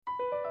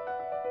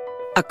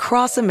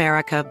Across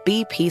America,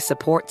 BP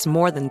supports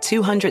more than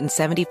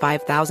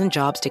 275,000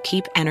 jobs to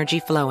keep energy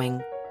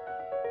flowing.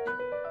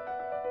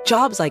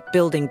 Jobs like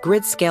building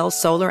grid-scale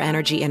solar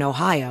energy in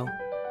Ohio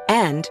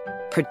and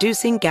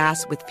producing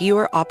gas with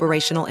fewer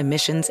operational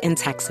emissions in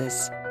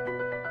Texas.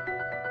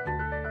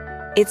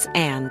 It's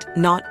and,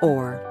 not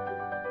or.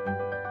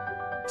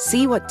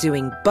 See what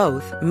doing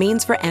both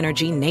means for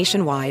energy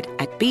nationwide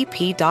at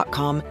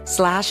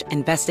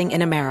bp.com/investing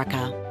in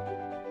America.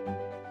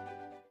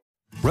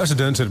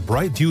 Residents at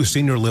Brightview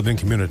Senior Living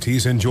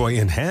Communities enjoy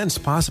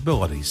enhanced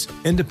possibilities,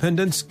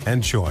 independence,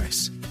 and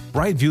choice.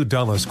 Brightview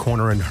Dulles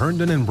Corner in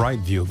Herndon and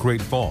Brightview,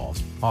 Great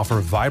Falls, offer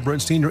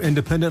vibrant senior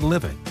independent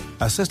living,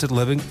 assisted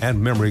living,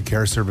 and memory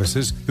care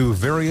services through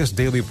various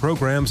daily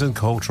programs and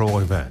cultural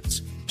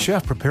events.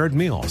 Chef-prepared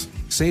meals,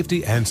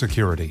 safety and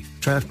security,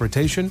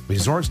 transportation,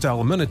 resort-style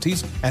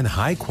amenities, and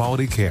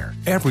high-quality care.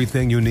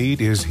 Everything you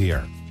need is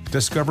here.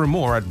 Discover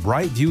more at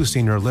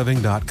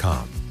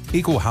brightviewseniorliving.com.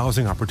 Equal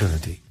housing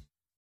opportunity.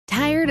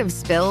 Tired of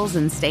spills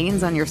and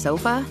stains on your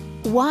sofa?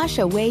 Wash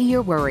away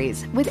your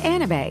worries with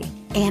Anabay.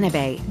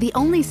 Anabay, the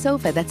only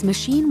sofa that's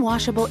machine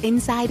washable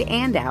inside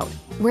and out,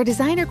 where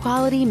designer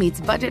quality meets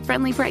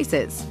budget-friendly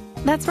prices.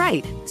 That's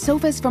right,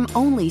 sofas from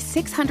only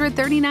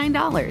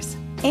 $639.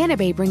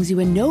 Anabay brings you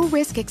a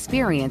no-risk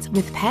experience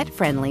with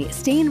pet-friendly,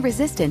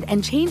 stain-resistant,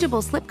 and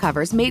changeable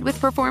slipcovers made with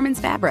performance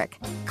fabric,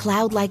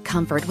 cloud-like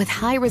comfort with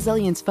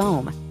high-resilience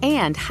foam,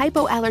 and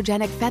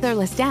hypoallergenic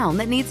featherless down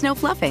that needs no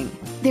fluffing.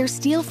 Their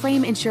steel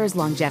frame ensures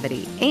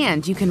longevity,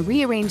 and you can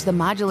rearrange the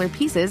modular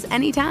pieces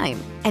anytime.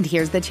 And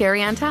here's the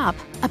cherry on top,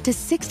 up to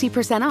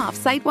 60% off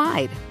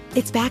site-wide.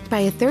 It's backed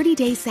by a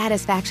 30-day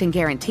satisfaction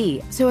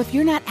guarantee, so if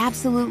you're not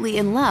absolutely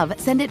in love,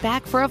 send it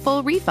back for a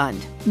full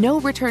refund. No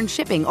return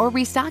shipping or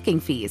restocking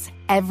fees.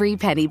 Every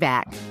penny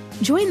back.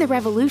 Join the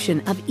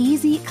revolution of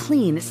easy,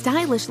 clean,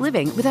 stylish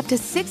living with up to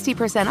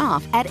 60%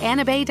 off at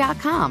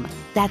anabay.com.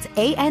 That's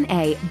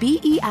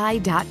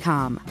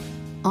ANABEI.com.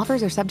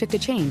 Offers are subject to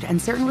change and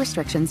certain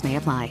restrictions may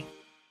apply.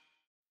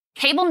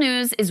 Cable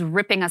news is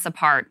ripping us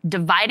apart,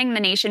 dividing the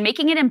nation,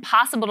 making it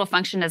impossible to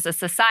function as a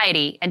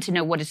society and to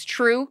know what is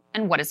true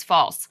and what is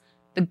false.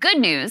 The good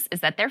news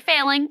is that they're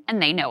failing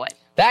and they know it.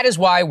 That is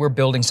why we're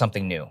building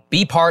something new.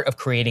 Be part of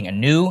creating a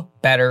new,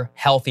 better,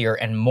 healthier,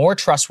 and more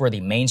trustworthy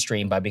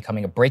mainstream by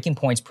becoming a Breaking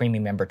Points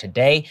premium member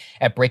today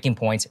at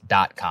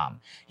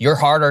breakingpoints.com. Your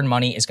hard-earned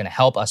money is going to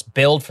help us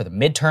build for the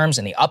midterms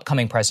and the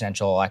upcoming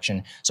presidential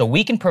election so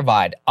we can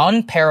provide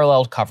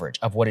unparalleled coverage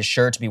of what is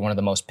sure to be one of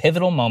the most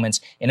pivotal moments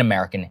in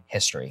American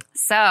history.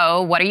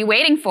 So, what are you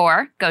waiting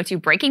for? Go to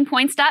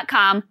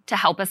breakingpoints.com to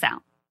help us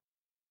out.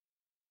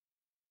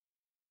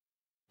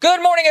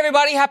 Good morning,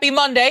 everybody. Happy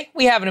Monday.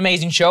 We have an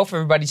amazing show for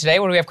everybody today.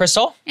 What do we have,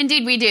 Crystal?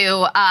 Indeed, we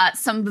do.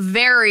 Some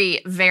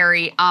very,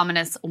 very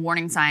ominous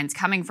warning signs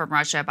coming from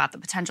Russia about the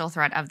potential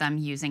threat of them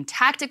using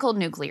tactical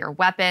nuclear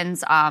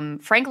weapons.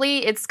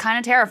 Frankly, it's kind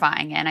of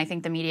terrifying, and I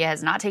think the media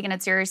has not taken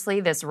it seriously,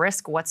 this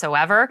risk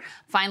whatsoever.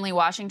 Finally,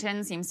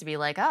 Washington seems to be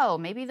like, oh,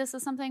 maybe this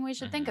is something we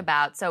should think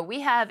about. So we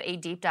have a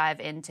deep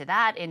dive into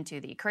that, into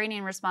the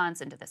Ukrainian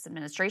response, into this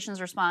administration's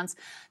response,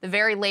 the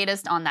very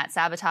latest on that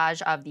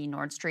sabotage of the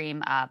Nord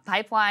Stream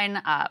pipeline.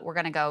 We're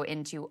going to go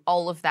into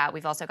all of that.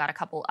 We've also got a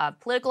couple of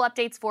political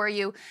updates for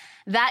you.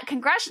 That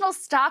congressional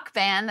stock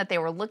ban that they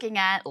were looking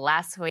at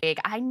last week,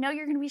 I know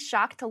you're going to be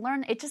shocked to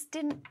learn it just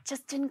didn't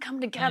come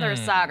together,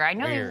 Sagar. I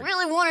know they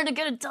really wanted to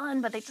get it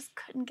done, but they just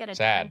couldn't get it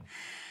done.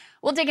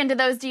 We'll dig into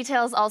those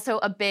details. Also,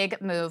 a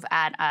big move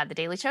at The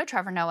Daily Show.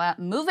 Trevor Noah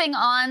moving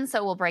on,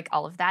 so we'll break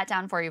all of that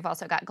down for you. We've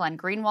also got Glenn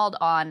Greenwald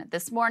on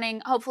this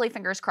morning. Hopefully,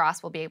 fingers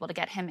crossed, we'll be able to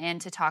get him in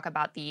to talk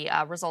about the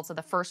results of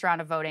the first round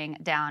of voting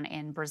down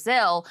in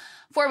Brazil.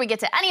 Before we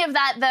get to any of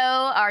that,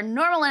 though, our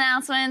normal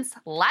announcements,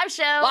 live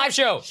show. Live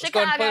show. Chicago. Let's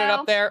go ahead and put it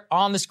up there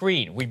on the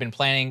screen. We've been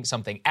planning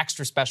something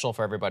extra special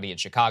for everybody in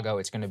Chicago.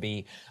 It's going to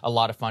be a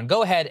lot of fun.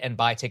 Go ahead and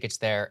buy tickets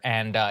there,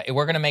 and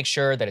we're going to make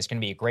sure that it's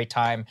going to be a great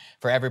time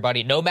for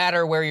everybody, no matter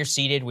where you're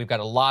seated. We've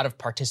got a lot of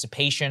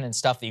participation and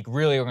stuff that you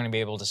really are going to be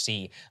able to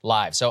see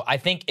live. So I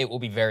think it will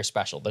be very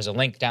special. There's a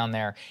link down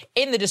there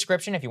in the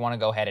description if you want to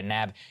go ahead and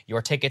nab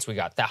your tickets. We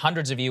got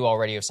hundreds of you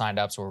already have signed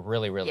up, so we're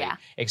really, really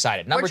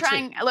excited. Let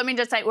me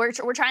just say,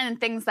 we're trying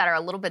things that are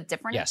a little bit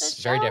different.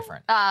 Yes, very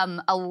different.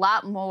 A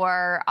lot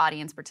more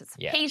audience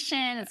participation.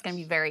 Yeah. It's going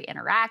to be very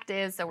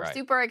interactive, so we're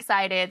super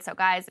excited. So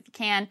guys, if you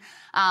can,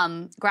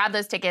 grab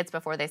those tickets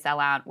before they sell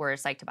out. We're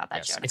psyched about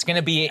that show. It's going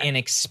to be an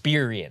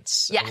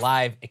experience, a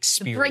live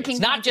experience.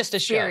 It's not just a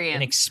show,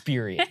 an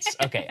experience.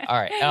 Okay, all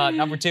right.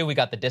 Number 2, we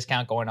got the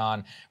discount going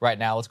on right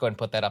now. Let's go ahead and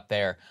put that up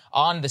there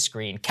on the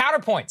screen.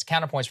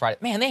 Counterpoints Friday.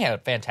 Man, they had a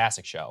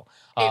fantastic show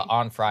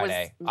on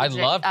Friday. I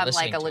loved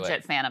listening to it. I'm like a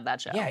legit fan of that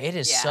show. Yeah, it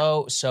is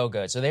so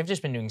good. So they've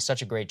just been doing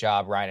such a great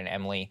job, Ryan and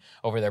Emily,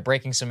 over there,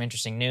 breaking some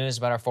interesting news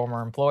about our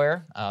former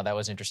employer. That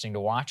was interesting to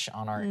watch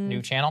on our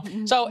new channel.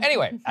 So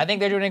anyway, I think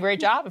they're doing a great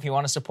job. If you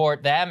want to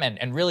support them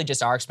and really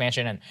just our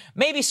expansion and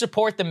maybe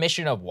support the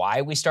mission of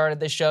why we started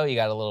this show, you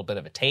got a little bit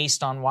of a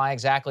taste on why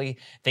exactly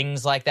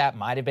things like that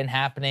might have been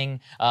happening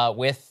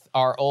with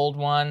our old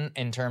one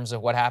in terms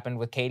of what happened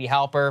with Katie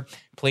Halper,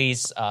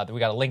 please, we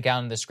got a link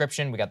down in the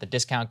description. We got the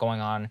discount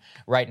going on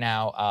right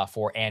now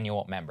for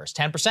annual members.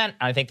 10%, and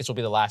I think this will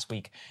be the last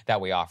week that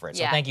we offer it.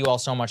 So thank you all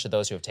so much to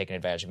those who have taken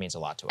advantage. It means a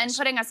lot to us. And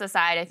putting us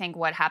aside, I think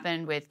what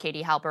happened with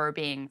Katie Halper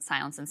being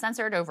silenced and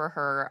censored over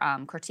her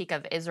critique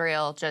of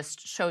Israel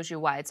just shows you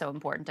why it's so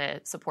important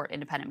to support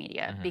independent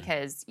media.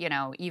 Because, you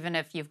know, even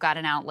if you've got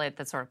an outlet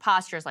that sort of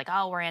postures like,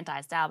 oh, we're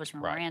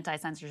anti-establishment, we're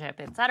anti-censorship,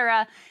 et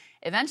cetera,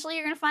 eventually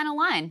you're going to find a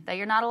line that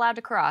you're not allowed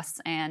to cross.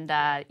 And,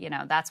 you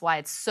know, that's why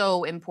it's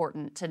so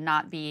important to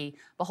not be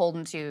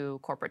beholden to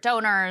corporate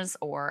donors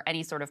or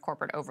any sort of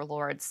corporate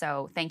overlords.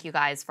 So thank you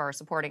guys for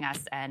supporting us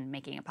and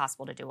making it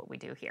possible to do what we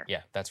do here.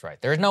 Yeah, that's right.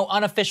 There's no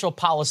unofficial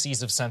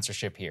policies of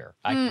censorship here.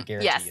 I can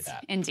guarantee you that.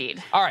 Yes,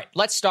 indeed. All right,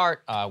 let's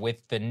start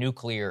with the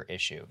nuclear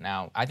issue.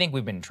 Now, I think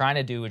we've been trying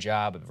to do a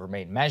job of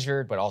remain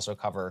measured, but also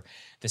cover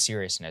the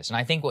seriousness. And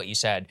I think what you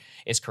said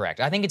is correct.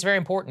 I think it's very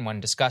important when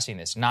discussing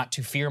this not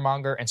to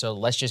fearmonger. And so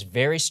let's just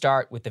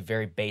start with the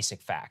very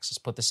basic facts. Let's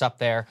put this up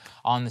there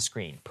on the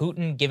screen.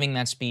 Putin giving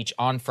that speech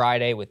on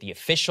Friday with the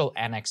official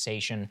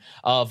annexation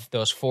of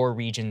those 4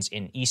 regions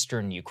in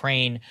eastern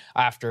Ukraine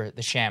after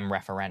the sham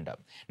referendum.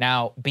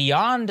 Now,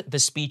 beyond the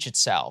speech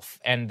itself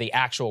and the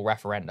actual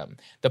referendum,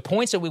 the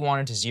points that we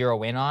wanted to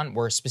zero in on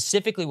were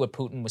specifically what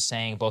Putin was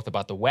saying both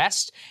about the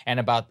West and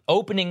about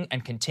opening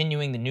and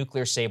continuing the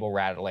nuclear saber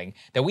rattling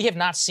that we have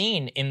not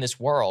seen in this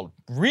world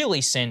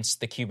really since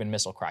the Cuban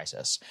Missile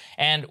Crisis.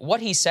 And what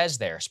he says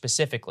there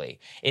specifically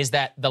is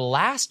that the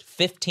last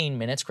 15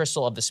 minutes,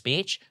 Crystal, of the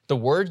speech, the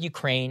word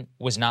Ukraine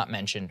was not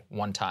mentioned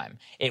one time.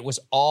 It was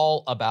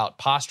all about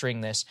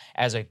posturing this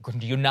as a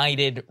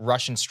united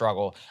Russian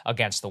struggle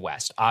against the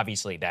West.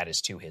 Obviously, that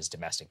is to his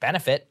domestic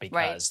benefit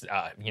because,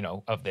 you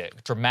know, of the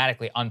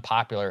dramatically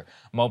unpopular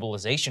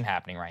mobilization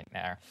happening right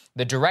there.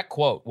 The direct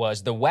quote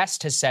was, "The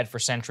West has said for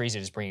centuries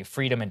it is bringing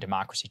freedom and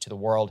democracy to the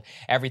world.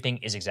 Everything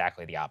is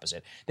exactly the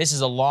opposite." This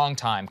is a long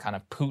time kind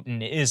of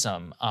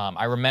Putinism.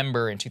 I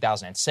remember in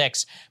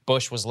 2006,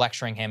 Bush was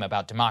lecturing him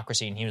about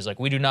democracy, and he was like,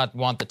 "We do not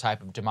want the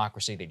type of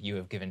democracy that you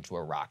have given to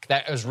Iraq."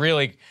 That was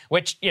really,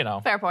 which, you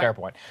know, fair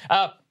point.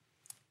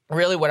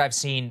 Really what I've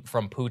seen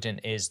from Putin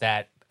is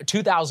that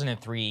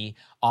 2003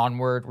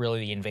 onward,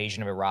 really the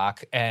invasion of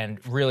Iraq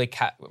and really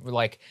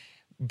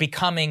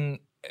becoming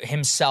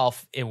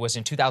himself, it was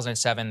in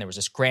 2007, there was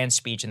this grand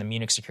speech in the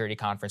Munich Security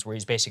Conference where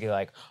he's basically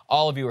like,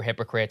 all of you are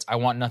hypocrites, I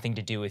want nothing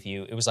to do with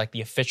you. It was like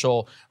the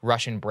official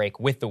Russian break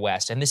with the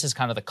West, and this is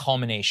kind of the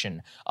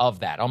culmination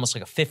of that, almost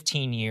like a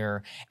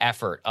 15-year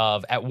effort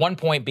of at one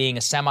point being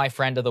a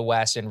semi-friend of the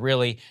West and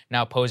really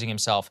now posing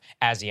himself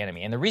as the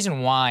enemy. And the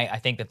reason why I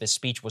think that this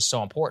speech was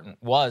so important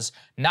was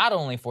not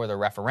only for the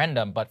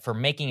referendum, but for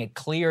making it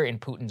clear in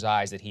Putin's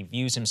eyes that he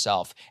views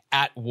himself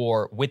at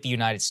war with the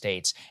United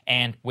States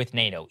and with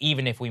NATO,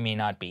 even if we may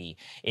not be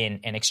in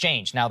an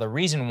exchange. Now, the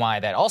reason why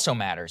that also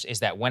matters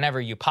is that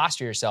whenever you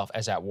posture yourself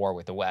as at war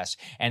with the West,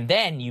 and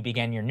then you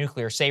begin your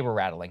nuclear saber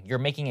rattling, you're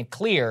making it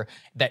clear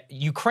that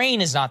Ukraine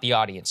is not the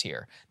audience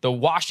here. The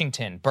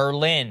Washington,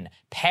 Berlin,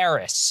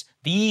 Paris,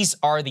 these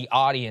are the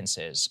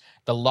audiences,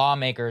 the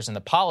lawmakers and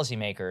the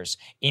policymakers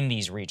in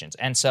these regions.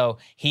 And so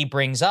he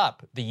brings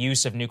up the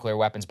use of nuclear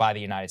weapons by the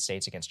United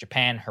States against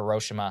Japan,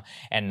 Hiroshima,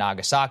 and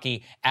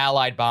Nagasaki,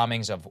 allied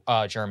bombings of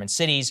German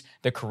cities,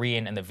 the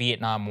Korean and the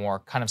Vietnam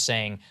War, kind of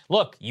saying,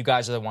 look, you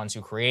guys are the ones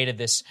who created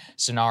this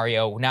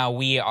scenario. Now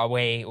we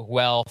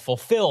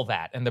fulfill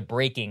that and the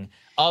breaking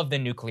of the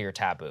nuclear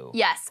taboo.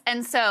 Yes.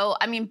 And so,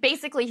 I mean,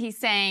 basically he's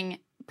saying,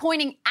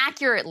 pointing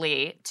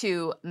accurately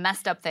to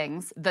messed up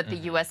things that the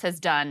U.S. has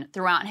done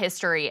throughout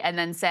history and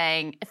then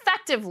saying,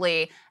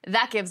 effectively,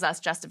 that gives us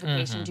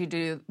justification to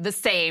do the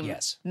same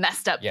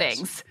messed up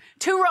things.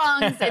 2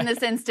 wrongs in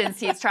this instance,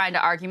 he's trying to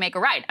argue, make a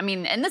right. I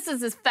mean, and this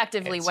is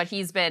effectively what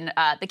he's been,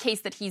 the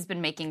case that he's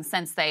been making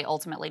since they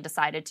ultimately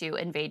decided to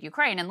invade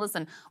Ukraine. And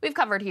listen, we've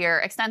covered here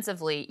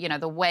extensively, you know,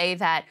 the way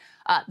that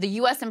the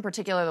U.S. in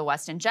particular, the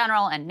West in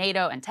general, and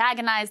NATO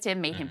antagonized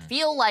him, made him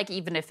feel like,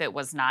 even if it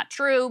was not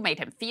true, made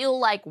him feel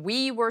like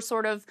we were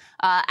sort of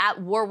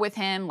at war with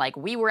him, like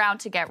we were out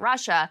to get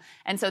Russia.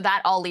 And so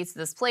that all leads to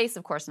this place.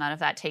 Of course, none of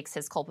that takes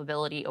his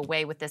culpability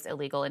away with this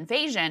illegal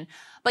invasion.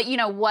 But, you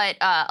know, what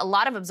a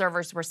lot of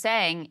observers were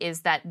saying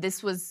is that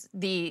this was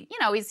the, you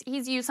know,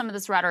 he's used some of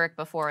this rhetoric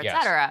before, et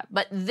cetera,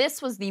 but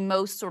this was the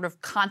most sort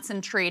of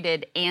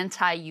concentrated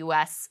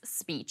anti-U.S.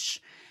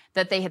 speech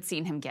that they had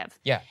seen him give.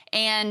 Yeah.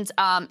 And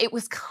it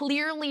was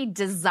clearly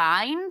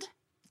designed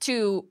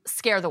to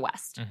scare the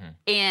West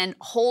and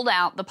hold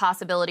out the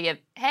possibility of,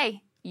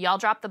 hey, y'all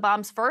drop the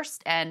bombs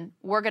first, and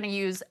we're going to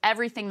use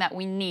everything that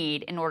we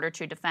need in order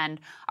to defend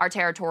our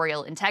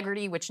territorial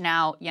integrity, which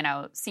now, you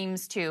know,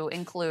 seems to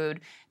include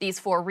these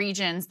 4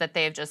 regions that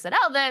they've just said,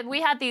 oh, that we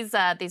had these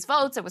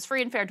votes. It was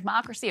free and fair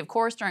democracy, of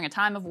course, during a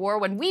time of war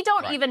when we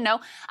don't even know.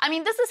 I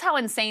mean, this is how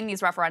insane these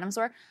referendums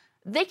were.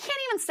 They can't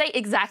even say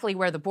exactly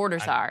where the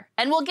borders are.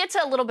 And we'll get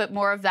to a little bit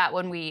more of that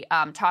when we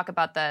talk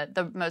about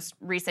the most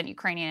recent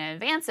Ukrainian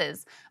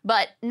advances.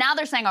 But now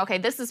they're saying, okay,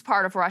 this is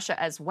part of Russia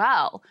as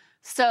well.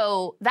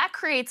 So that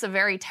creates a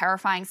very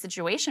terrifying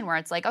situation where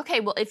it's like,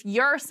 okay, well, if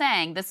you're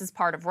saying this is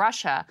part of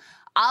Russia,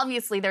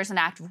 obviously there's an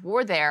active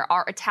war there.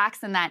 Are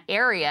attacks in that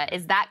area,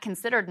 is that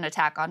considered an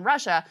attack on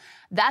Russia?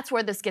 That's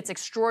where this gets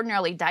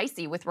extraordinarily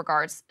dicey with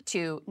regards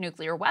to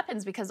nuclear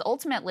weapons, because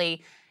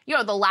ultimately,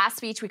 the last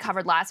speech we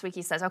covered last week,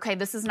 he says, okay,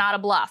 this is not a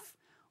bluff.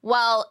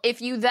 Well,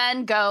 if you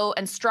then go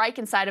and strike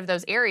inside of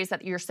those areas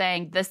that you're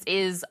saying this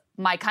is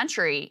my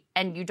country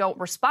and you don't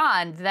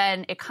respond,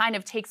 then it kind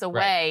of takes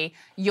away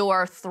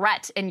your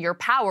threat and your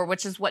power,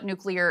 which is what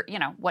nuclear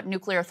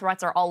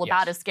threats are all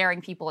about, is scaring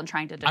people and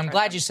trying to deter I'm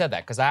glad them. you said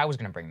that, because I was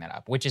going to bring that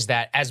up, which is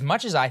that as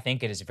much as I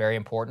think it is very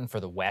important for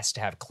the West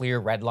to have clear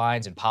red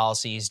lines and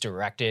policies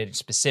directed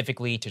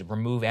specifically to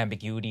remove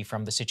ambiguity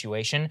from the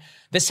situation,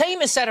 the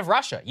same is said of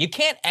Russia. You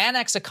can't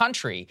annex a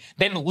country,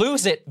 then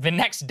lose it the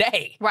next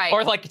day,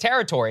 or like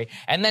territory,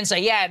 and then say,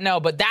 yeah, no,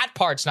 but that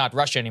part's not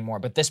Russia anymore,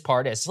 but this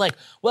part is. It's like,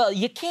 well,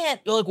 you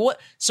can't, like,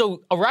 what?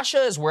 So Russia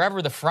is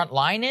wherever the front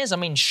line is? I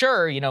mean,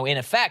 sure, in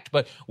effect,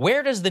 but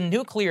where does the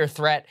nuclear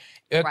threat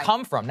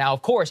come from? Now,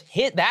 of course,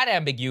 that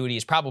ambiguity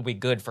is probably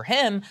good for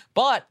him,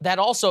 but that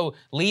also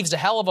leaves a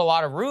hell of a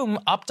lot of room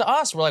up to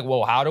us. We're like,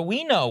 well, how do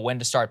we know when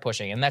to start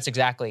pushing? And that's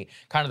exactly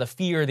kind of the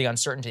fear, the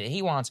uncertainty that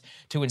he wants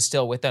to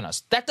instill within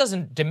us. That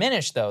doesn't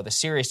diminish, though, the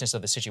seriousness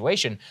of the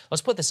situation.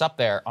 Let's put this up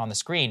there on the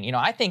screen.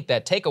 I think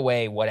that take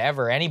away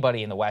whatever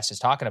anybody in the West is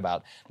talking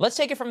about. Let's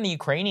take it from the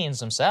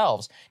Ukrainians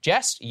themselves.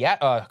 Just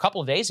a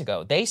couple of days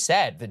ago, they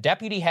said, the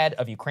deputy head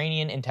of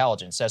Ukrainian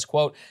intelligence says,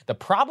 quote, the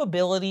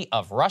probability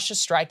of Russia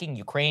striking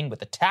Ukraine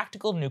with a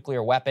tactical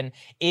nuclear weapon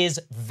is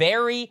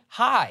very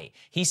high.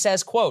 He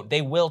says, quote,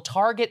 they will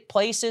target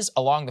places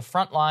along the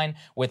front line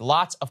with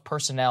lots of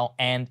personnel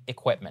and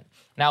equipment.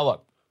 Now,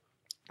 look,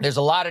 there's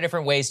a lot of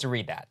different ways to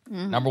read that.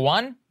 Mm-hmm. Number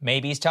one,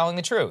 maybe he's telling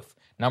the truth.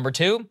 Number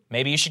two,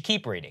 maybe you should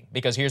keep reading,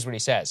 because here's what he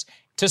says.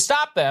 To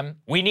stop them,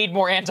 we need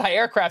more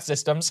anti-aircraft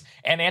systems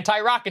and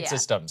anti-rocket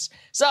systems.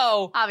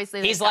 So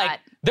obviously he's like,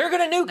 they're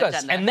going to nuke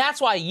us. And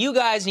that's why you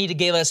guys need to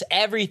give us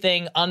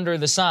everything under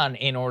the sun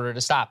in order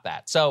to stop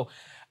that. So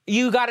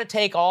you got to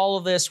take all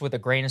of this with a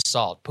grain of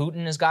salt.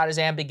 Putin has got his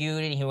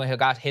ambiguity. He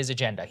got his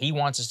agenda. He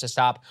wants us to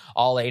stop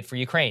all aid for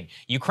Ukraine.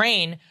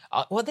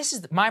 This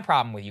is my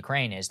problem with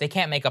Ukraine is they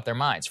can't make up their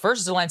minds.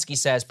 First, Zelensky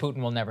says Putin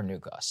will never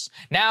nuke us.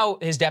 Now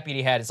his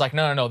deputy head is like,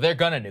 no, they're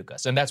going to nuke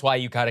us. And that's why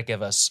you got to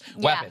give us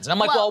weapons. And I'm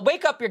like, well,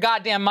 wake up your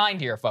goddamn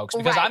mind here, folks,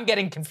 because I'm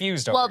getting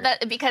confused over here.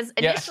 Because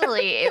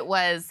initially it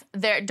was,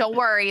 don't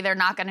worry, they're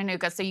not going to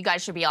nuke us, so you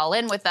guys should be all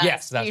in with us.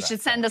 Yes, you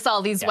should send us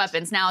all these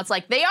weapons. Now it's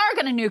like, they are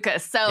going to nuke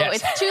us, so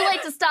it's too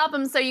late to stop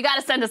them, so you got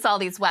to send us all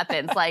these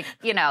weapons. Like,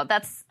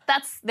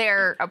 that's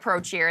their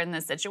approach here in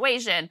this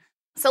situation.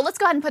 So let's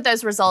go ahead and put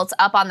those results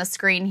up on the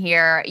screen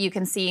here. You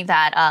can see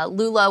that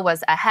Lula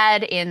was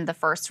ahead in the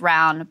first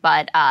round,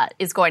 but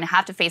is going to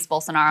have to face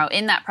Bolsonaro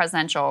in that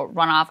presidential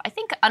runoff. I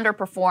think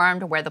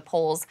underperformed where the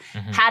polls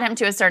had him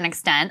to a certain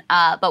extent.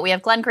 But we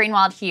have Glenn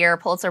Greenwald here,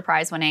 Pulitzer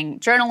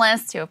Prize-winning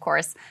journalist who, of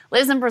course,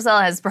 lives in Brazil,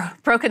 has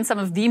broken some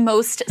of the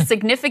most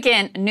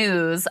significant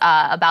news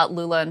about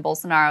Lula and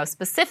Bolsonaro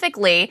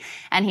specifically.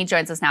 And he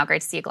joins us now.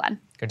 Great to see you, Glenn.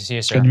 Good to see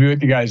you, sir. Good to be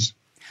with you guys.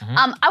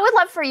 I would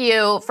love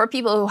for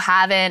people who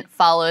haven't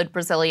followed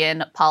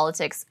Brazilian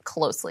politics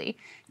closely,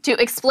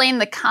 to explain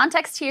the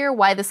context here,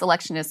 why this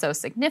election is so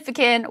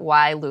significant,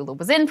 why Lula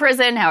was in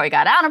prison, how he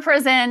got out of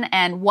prison,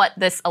 and what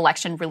this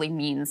election really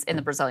means in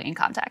the Brazilian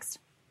context.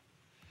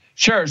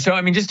 Sure. So,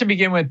 just to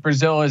begin with,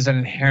 Brazil is an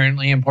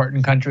inherently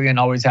important country and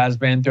always has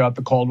been throughout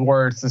the Cold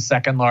War. It's the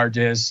second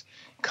largest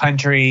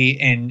country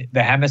in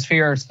the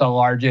hemisphere. It's the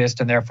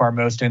largest and therefore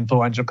most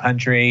influential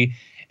country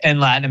in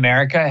Latin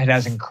America. It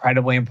has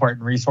incredibly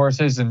important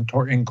resources,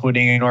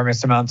 including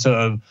enormous amounts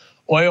of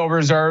oil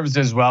reserves,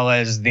 as well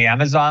as the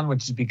Amazon,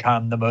 which has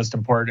become the most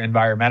important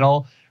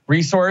environmental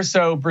resource.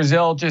 So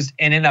Brazil, just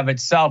in and of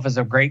itself, is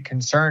of great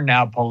concern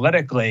now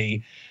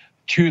politically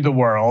to the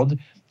world.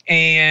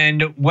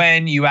 And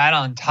when you add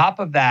on top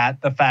of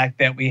that the fact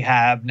that we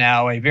have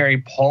now a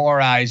very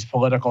polarized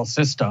political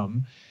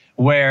system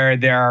where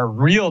there are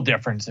real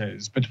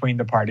differences between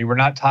the party. We're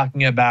not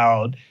talking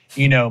about,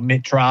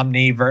 Mitt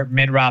Romney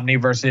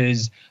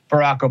versus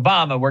Barack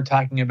Obama. We're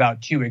talking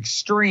about two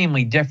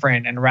extremely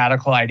different and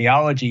radical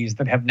ideologies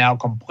that have now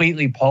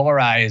completely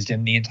polarized,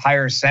 and the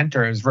entire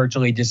center has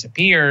virtually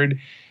disappeared.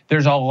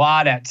 There's a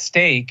lot at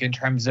stake in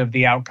terms of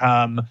the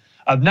outcome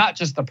of not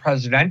just the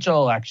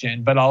presidential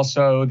election, but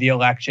also the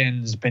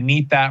elections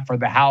beneath that for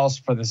the House,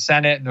 for the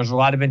Senate. And there's a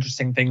lot of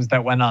interesting things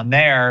that went on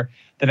there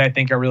that I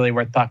think are really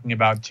worth talking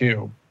about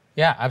too.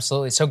 Yeah,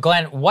 absolutely. So,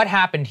 Glenn, what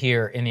happened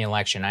here in the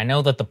election? I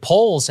know that the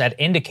polls had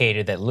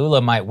indicated that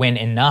Lula might win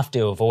enough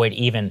to avoid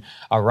even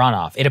a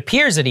runoff. It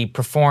appears that he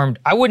performed,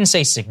 I wouldn't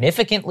say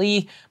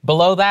significantly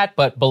below that,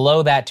 but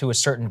below that to a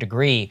certain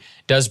degree.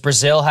 Does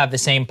Brazil have the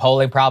same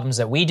polling problems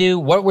that we do?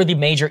 What were the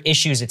major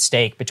issues at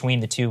stake between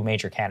the two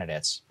major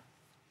candidates?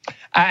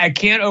 I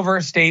can't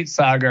overstate,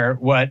 Sagar,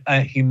 what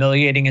a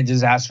humiliating and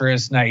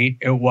disastrous night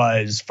it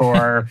was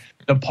for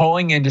the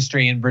polling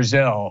industry in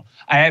Brazil.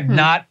 I have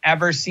not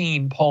ever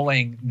seen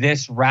polling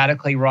this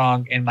radically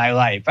wrong in my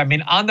life. I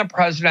mean, on the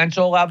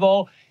presidential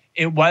level,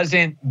 it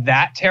wasn't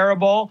that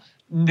terrible.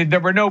 There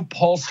were no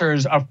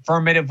pollsters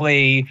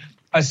affirmatively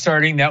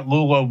asserting that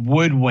Lula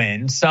would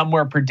win. Some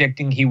were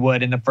predicting he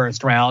would in the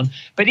first round.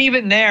 But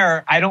even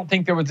there, I don't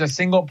think there was a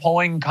single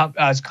polling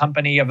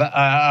company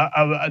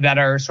that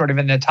are sort of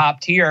in the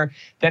top tier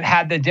that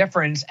had the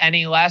difference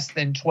any less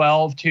than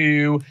 12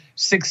 to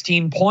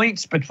 16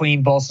 points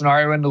between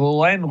Bolsonaro and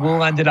Lula. And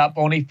Lula ended up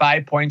only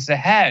 5 points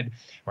ahead.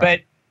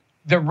 Right.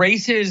 But the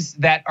races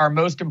that are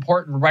most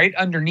important right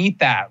underneath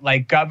that,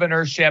 like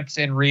governorships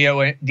in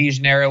Rio de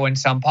Janeiro and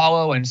Sao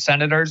Paulo and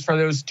senators for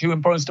those two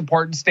most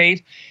important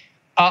states,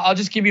 I'll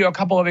just give you a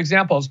couple of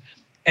examples.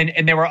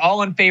 And they were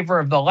all in favor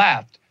of the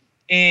left.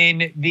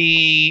 In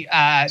the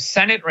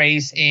Senate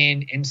race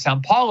in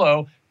Sao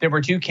Paulo, there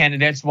were two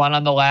candidates, one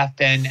on the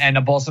left and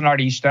a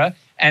Bolsonarista.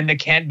 And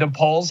the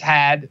polls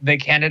had the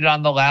candidate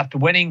on the left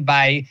winning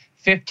by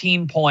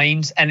 15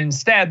 points. And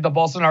instead, the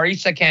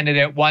Bolsonarista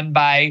candidate won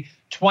by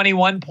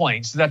 21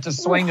 points. So that's a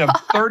swing of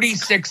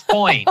 36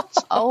 points.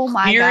 Oh,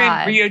 my God. Here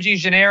in Rio de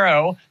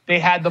Janeiro, they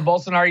had the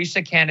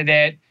Bolsonarista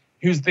candidate,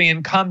 who's the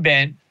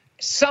incumbent,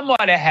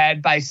 somewhat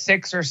ahead by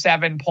 6 or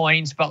 7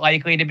 points, but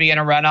likely to be in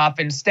a runoff.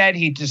 Instead,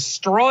 he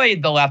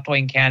destroyed the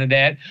left-wing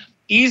candidate,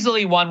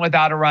 easily won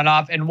without a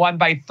runoff, and won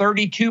by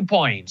 32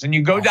 points. And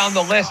you go down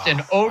the list,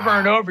 and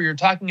over, you're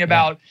talking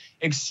about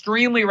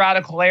extremely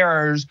radical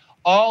errors,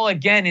 all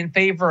again in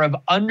favor of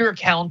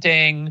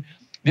undercounting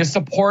the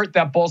support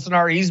that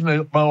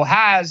Bolsonarismo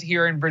has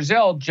here in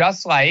Brazil,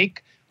 just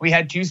like we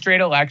had two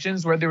straight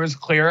elections where there was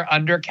clear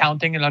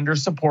undercounting and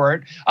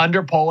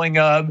underpolling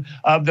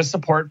of the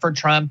support for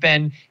Trump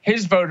and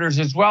his voters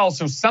as well.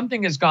 So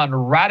something has gone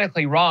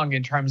radically wrong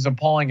in terms of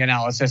polling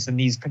analysis in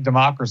these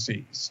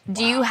democracies.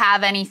 Do you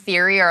have any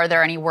theory, or are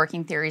there any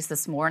working theories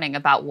this morning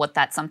about what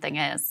that something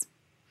is?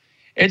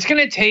 It's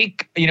going to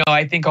take,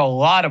 I think a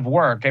lot of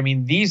work. I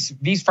mean,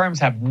 these firms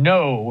have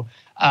no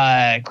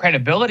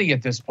credibility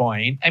at this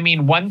point. I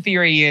mean, one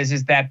theory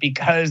is that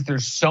because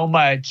there's so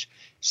much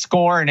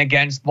scorn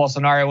against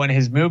Bolsonaro and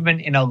his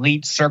movement in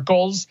elite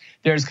circles,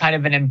 there's kind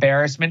of an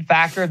embarrassment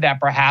factor that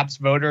perhaps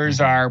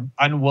voters are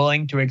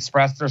unwilling to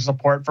express their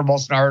support for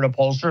Bolsonaro to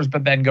pollsters,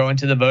 but then go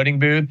into the voting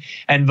booth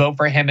and vote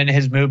for him and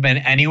his movement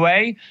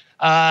anyway.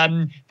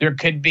 There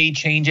could be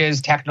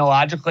changes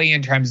technologically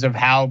in terms of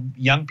how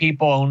young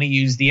people only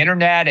use the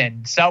internet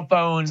and cell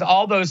phones,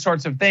 all those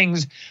sorts of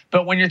things.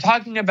 But when you're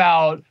talking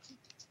about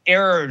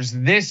errors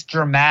this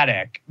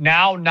dramatic,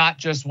 now not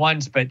just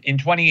once, but in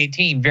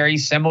 2018, very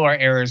similar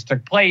errors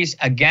took place,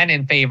 again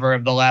in favor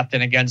of the left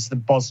and against the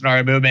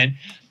Bolsonaro movement.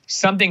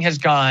 Something has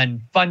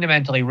gone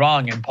fundamentally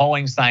wrong in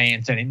polling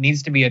science, and it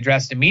needs to be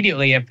addressed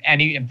immediately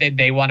if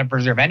they want to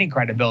preserve any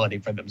credibility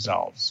for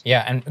themselves.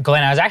 Yeah, and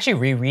Glenn, I was actually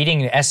rereading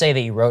the essay that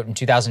you wrote in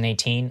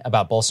 2018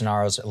 about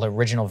Bolsonaro's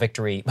original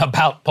victory,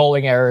 about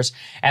polling errors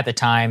at the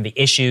time, the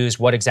issues,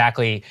 what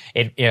exactly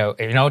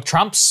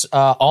Trump's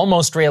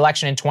almost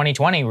re-election in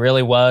 2020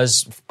 really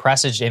was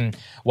presaged in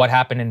what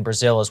happened in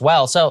Brazil as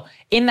well. So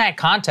in that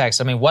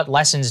context, I mean, what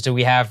lessons do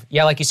we have?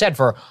 Yeah, like you said,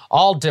 for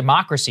all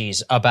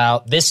democracies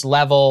about this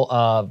level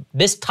of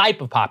this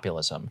type of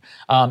populism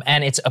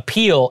and its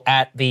appeal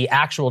at the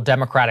actual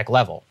democratic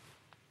level?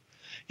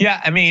 Yeah,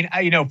 I mean,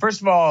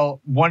 first of all,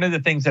 one of the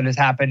things that has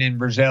happened in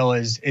Brazil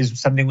is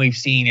something we've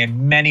seen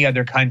in many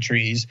other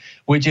countries,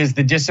 which is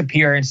the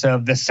disappearance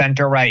of the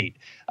center right.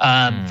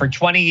 For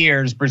 20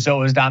 years, Brazil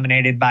was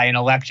dominated by an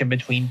election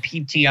between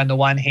PT on the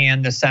one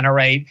hand, the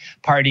center-right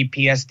party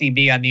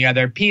PSDB on the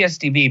other.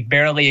 PSDB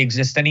barely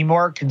exists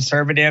anymore.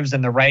 Conservatives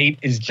and the right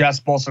is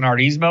just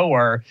Bolsonarismo,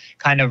 or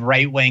kind of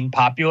right-wing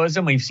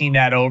populism. We've seen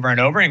that over and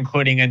over,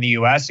 including in the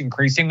U.S.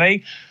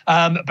 increasingly.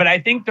 But I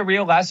think the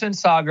real lesson,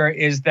 Sagar,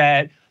 is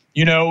that,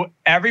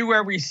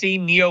 everywhere we see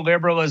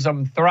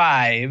neoliberalism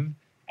thrive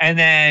and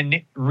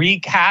then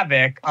wreak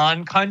havoc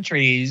on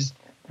countries,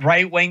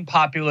 right-wing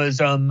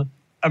populism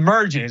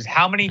emerges.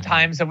 How many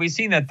times have we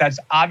seen that? That's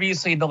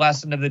obviously the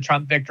lesson of the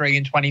Trump victory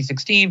in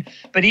 2016.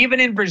 But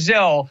even in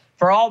Brazil,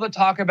 for all the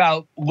talk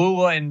about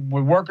Lula and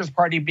the Workers'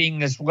 Party being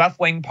this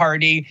left-wing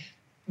party,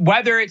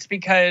 whether it's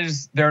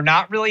because they're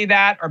not really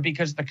that or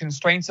because the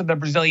constraints of the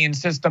Brazilian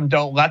system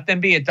don't let them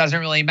be, it doesn't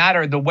really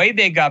matter. The way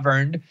they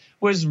governed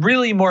was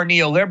really more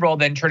neoliberal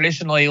than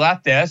traditionally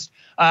leftist,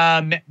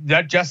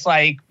 just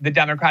like the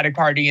Democratic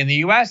Party in the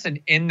U.S. And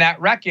in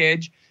that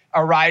wreckage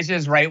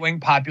arises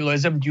right-wing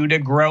populism due to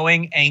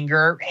growing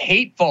anger,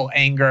 hateful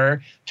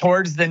anger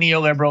towards the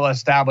neoliberal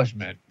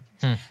establishment.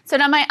 So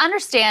now my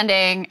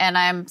understanding, and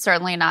I'm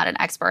certainly not an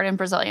expert in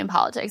Brazilian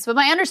politics, but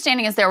my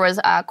understanding is there was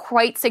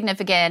quite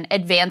significant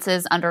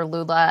advances under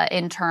Lula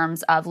in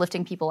terms of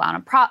lifting people out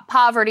of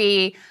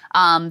poverty.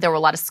 There were a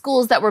lot of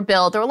schools that were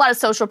built. There were a lot of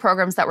social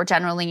programs that were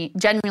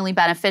genuinely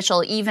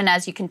beneficial, even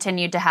as you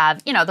continued to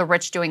have, the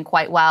rich doing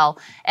quite well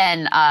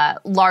and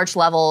large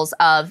levels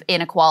of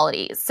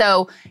inequality.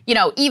 So,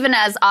 even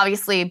as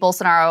obviously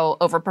Bolsonaro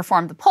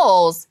overperformed the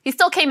polls, he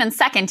still came in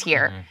second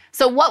here. Mm-hmm.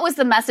 So what was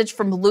the message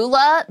from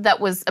Lula that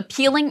was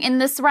appealing in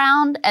this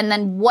round? And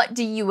then what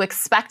do you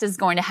expect is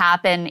going to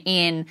happen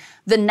in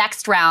the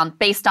next round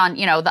based on,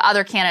 the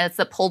other candidates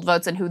that pulled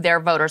votes and who their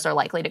voters are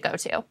likely to go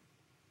to?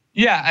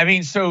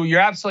 Yeah, so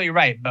you're absolutely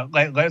right. But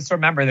let's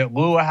remember that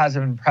Lula has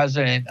been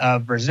president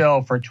of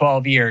Brazil for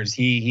 12 years.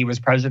 He was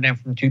president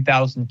from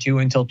 2002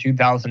 until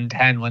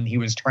 2010 when he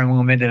was term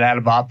limited out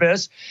of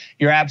office.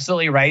 You're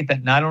absolutely right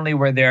that not only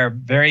were there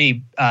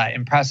very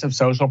impressive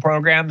social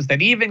programs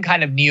that even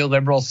kind of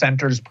neoliberal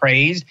centers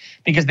praised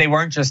because they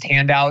weren't just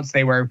handouts,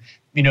 they were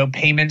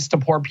payments to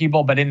poor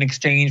people, but in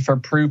exchange for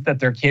proof that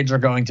their kids are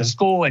going to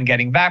school and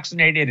getting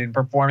vaccinated and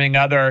performing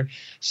other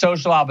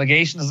social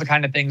obligations, the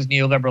kind of things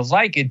neoliberals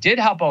like. It did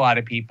help a lot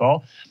of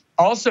people.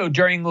 Also,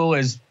 during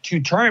Lula's 2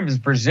 terms,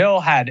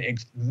 Brazil had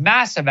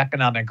massive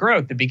economic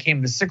growth. It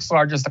became the 6th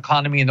largest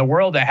economy in the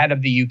world ahead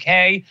of the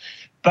UK.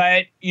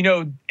 But,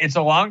 it's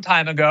a long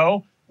time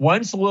ago.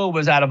 Once Lula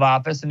was out of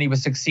office and he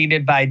was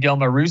succeeded by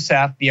Dilma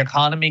Rousseff, the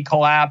economy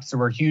collapsed. There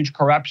were huge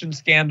corruption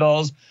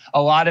scandals.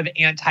 A lot of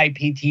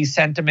anti-PT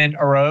sentiment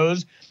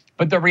arose.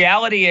 But the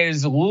reality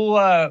is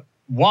Lula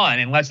won.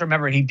 And let's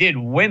remember, he did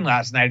win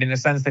last night in the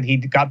sense that he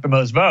got the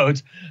most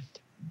votes,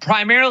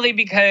 primarily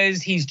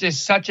because he's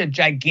just such a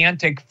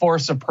gigantic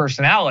force of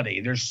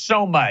personality. There's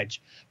so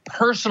much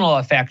personal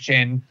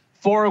affection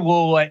for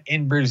Lula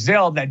in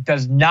Brazil that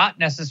does not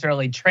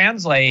necessarily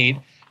translate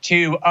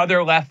to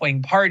other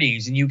left-wing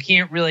parties. And you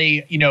can't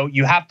really,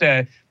 you have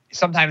to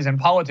sometimes in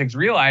politics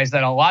realize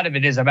that a lot of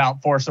it is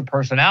about force of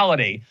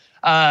personality.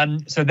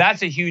 So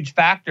that's a huge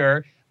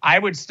factor. I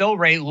would still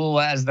rate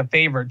Lula as the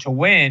favorite to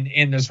win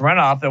in this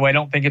runoff, though I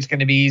don't think it's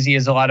going to be easy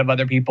as a lot of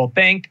other people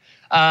think.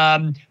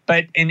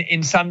 But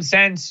in some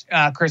sense,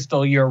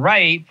 Crystal, you're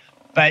right.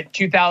 But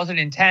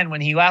 2010,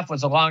 when he left,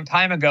 was a long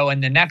time ago,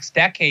 and the next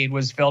decade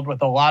was filled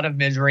with a lot of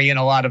misery and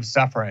a lot of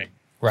suffering.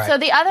 Right. So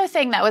the other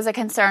thing that was a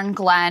concern,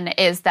 Glenn,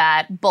 is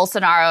that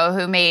Bolsonaro,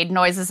 who made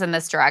noises in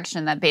this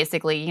direction that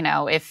basically,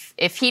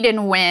 if he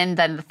didn't win,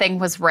 then the thing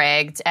was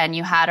rigged, and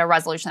you had a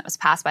resolution that was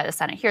passed by the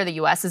Senate here, the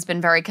U.S. has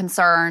been very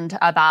concerned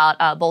about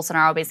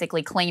Bolsonaro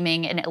basically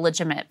claiming an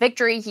illegitimate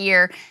victory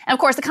here. And of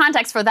course, the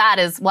context for that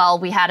is, well,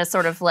 we had a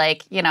sort of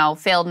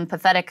failed and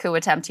pathetic coup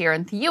attempt here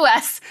in the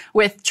U.S.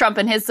 with Trump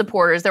and his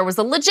supporters. There was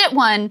a legit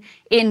one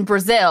in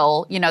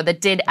Brazil,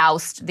 that did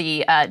oust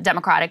the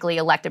democratically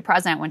elected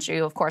president, which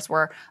you, of course,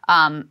 were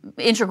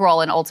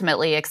integral in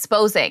ultimately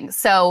exposing.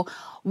 So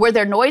were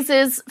there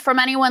noises from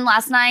anyone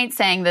last night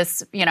saying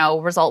this,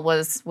 result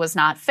was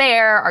not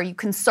fair? Are you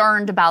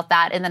concerned about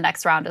that in the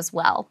next round as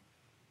well?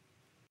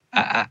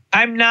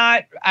 I'm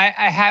not.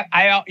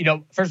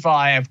 First of all,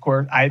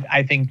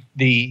 I think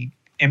the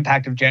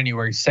impact of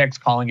January 6th,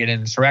 calling it an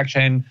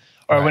insurrection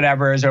or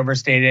whatever, is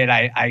overstated.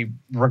 I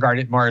regard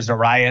it more as a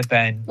riot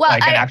than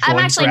an actual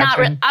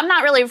insurrection. I'm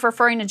not really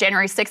referring to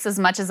January 6th as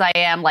much as I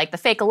am like the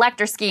fake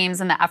elector schemes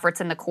and the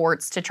efforts in the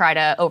courts to try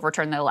to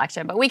overturn the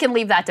election. But we can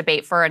leave that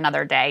debate for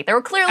another day. There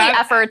were clearly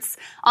efforts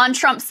on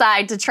Trump's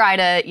side to try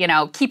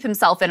to, keep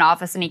himself in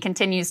office, and he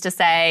continues to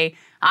say,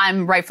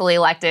 I'm rightfully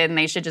elected and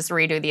they should just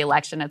redo the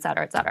election, et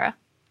cetera, et cetera.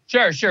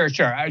 Sure.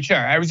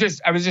 I was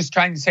just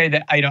trying to say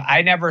that,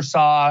 I never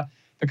saw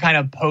the kind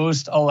of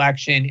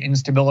post-election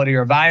instability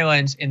or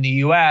violence in the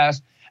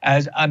U.S.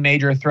 as a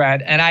major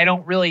threat. And I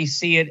don't really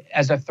see it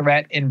as a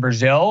threat in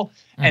Brazil.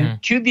 Mm-hmm.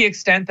 And to the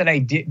extent that I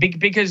did,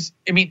 because,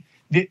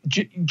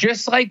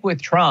 just like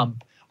with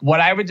Trump, what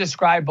I would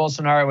describe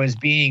Bolsonaro as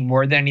being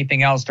more than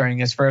anything else during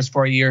his first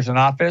 4 years in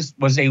office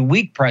was a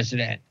weak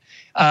president.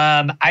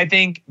 I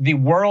think the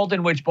world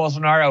in which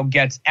Bolsonaro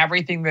gets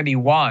everything that he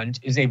wants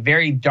is a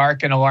very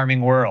dark and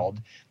alarming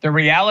world. The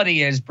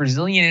reality is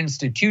Brazilian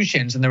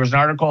institutions, and there was an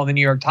article in the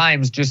New York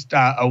Times just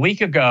a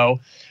week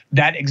ago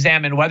that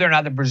examined whether or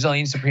not the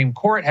Brazilian Supreme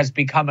Court has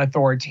become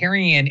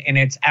authoritarian in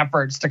its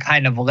efforts to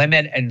kind of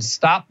limit and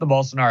stop the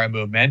Bolsonaro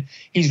movement.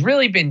 He's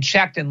really been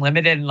checked and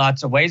limited in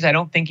lots of ways. I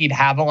don't think he'd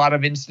have a lot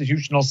of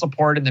institutional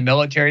support in the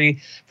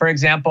military, for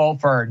example,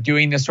 for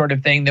doing the sort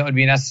of thing that would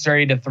be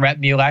necessary to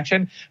threaten the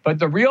election. But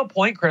the real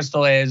point,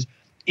 Crystal, is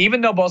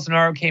even though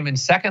Bolsonaro came in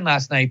second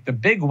last night, the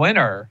big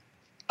winner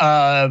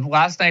of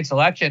last night's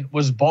election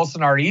was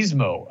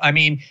Bolsonarismo. I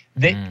mean,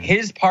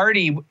 his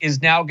party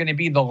is now going to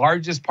be the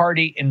largest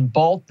party in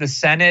both the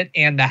Senate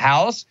and the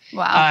House.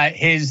 Wow.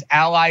 His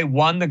ally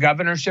won the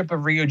governorship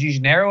of Rio de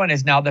Janeiro and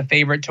is now the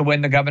favorite to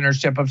win the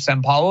governorship of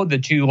São Paulo, the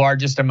two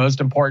largest and most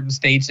important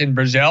states in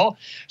Brazil.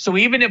 So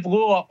even if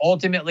Lula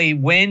ultimately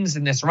wins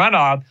in this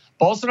runoff,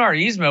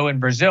 Bolsonarismo in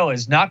Brazil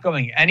is not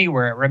going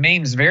anywhere. It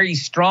remains very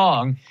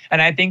strong.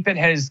 And I think that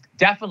has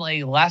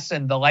definitely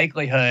lessened the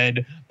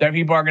likelihood that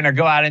people are going to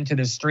go out into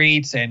the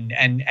streets and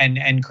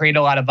create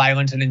a lot of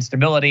violence and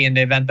instability in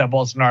the event that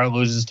Bolsonaro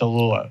loses to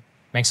Lula.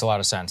 Makes a lot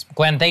of sense.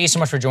 Glenn, thank you so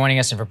much for joining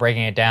us and for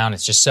breaking it down.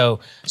 It's just so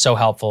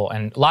helpful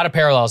and a lot of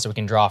parallels that we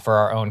can draw for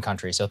our own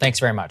country. So thanks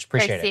very much.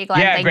 Appreciate Great to see you, it. Glenn.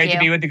 Yeah, Thank great you. to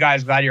be with you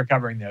guys. Glad you're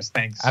covering this.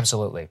 Thanks.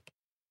 Absolutely.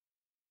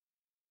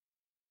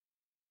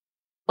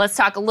 Let's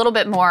talk a little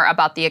bit more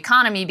about the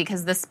economy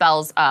because this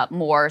spells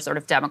more sort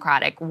of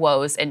democratic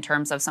woes in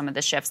terms of some of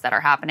the shifts that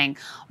are happening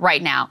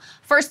right now.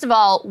 First of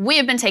all, we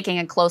have been taking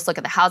a close look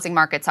at the housing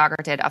market. Sagar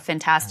did a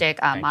fantastic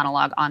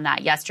monologue on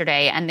that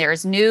yesterday, and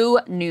there's new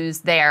news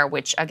there,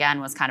 which again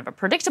was kind of a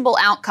predictable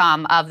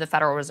outcome of the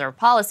Federal Reserve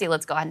policy.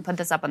 Let's go ahead and put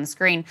this up on the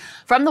screen.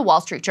 From the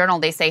Wall Street Journal,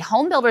 they say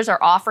home builders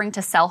are offering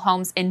to sell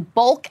homes in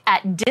bulk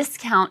at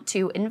discount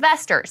to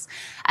investors.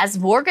 As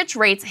mortgage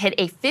rates hit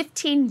a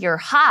 15-year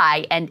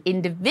high and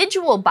individual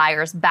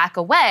buyers back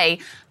away,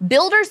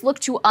 builders look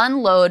to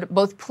unload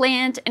both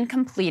planned and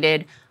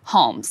completed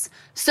homes.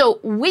 So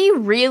we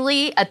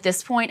really, at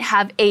this point,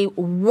 have a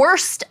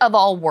worst of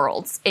all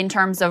worlds in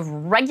terms of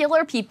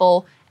regular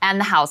people and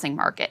the housing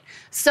market.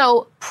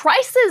 So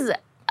prices,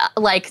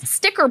 like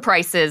sticker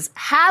prices,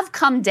 have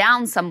come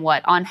down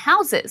somewhat on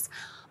houses.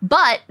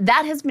 But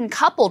that has been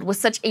coupled with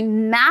such a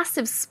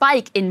massive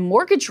spike in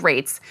mortgage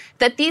rates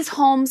that these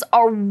homes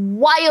are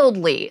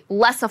wildly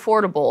less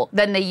affordable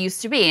than they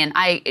used to be. And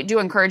I do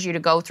encourage you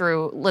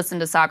to listen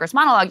to Sagar's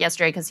monologue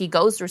yesterday because he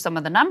goes through some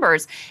of the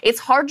numbers. It's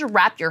hard to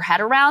wrap your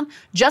head around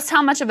just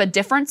how much of a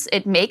difference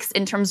it makes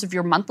in terms of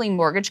your monthly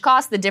mortgage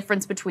cost, the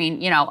difference between,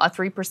 a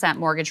 3%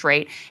 mortgage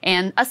rate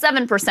and a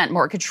 7%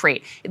 mortgage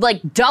rate. It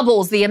like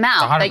doubles the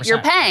amount that you're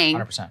paying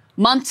 100%.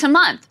 month to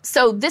month.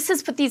 So this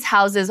has put these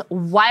houses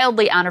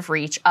wildly out of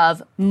reach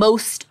of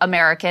most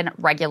American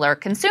regular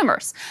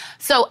consumers.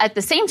 So at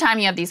the same time,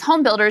 you have these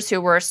home builders who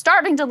were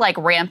starting to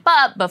ramp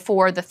up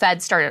before the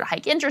Fed started to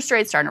hike interest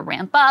rates, starting to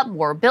ramp up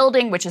more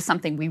building, which is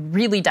something we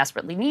really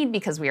desperately need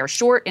because we are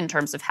short in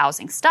terms of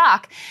housing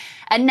stock.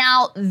 And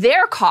now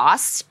their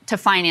costs to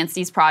finance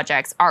these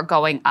projects are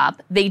going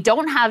up. They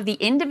don't have the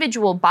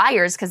individual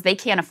buyers because they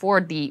can't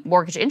afford the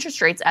mortgage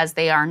interest rates as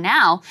they are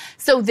now.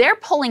 So they're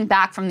pulling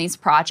back from these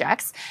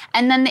projects.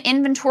 And then the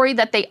inventory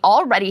that they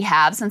already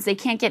have, since they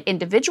can't get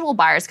individual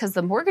buyers because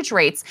the mortgage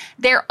rates,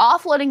 they're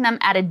offloading them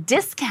at a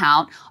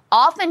discount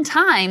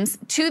oftentimes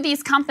to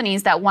these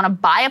companies that want to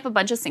buy up a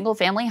bunch of single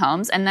family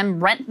homes and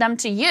then rent them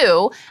to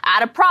you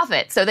at a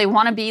profit. So they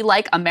want to be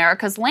like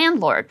America's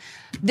landlord.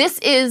 This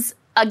is,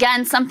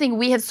 again, something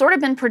we have sort of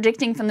been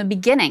predicting from the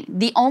beginning.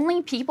 The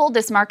only people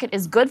this market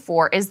is good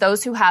for is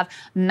those who have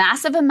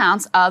massive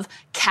amounts of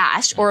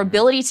cash or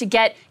ability to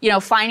get,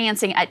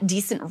 financing at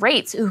decent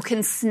rates, who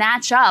can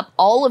snatch up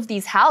all of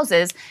these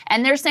houses.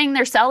 And they're saying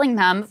they're selling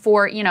them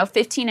for,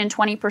 15 and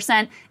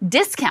 20%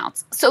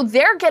 discounts. So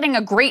they're getting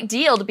a great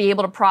deal to be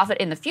able to profit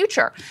in the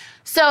future.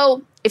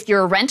 So if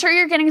you're a renter,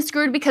 you're getting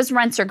screwed because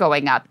rents are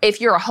going up.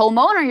 If you're a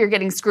homeowner, you're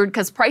getting screwed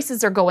because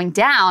prices are going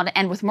down.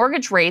 And with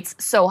mortgage rates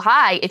so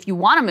high, if you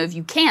want to move,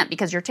 you can't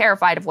because you're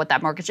terrified of what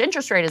that mortgage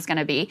interest rate is going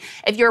to be.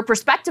 If you're a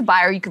prospective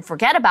buyer, you can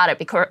forget about it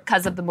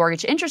because of the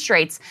mortgage interest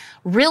rates.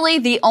 Really,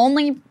 the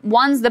only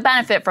ones that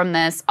benefit from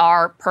this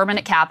are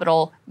permanent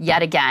capital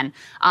yet again.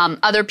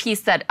 Other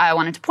piece that I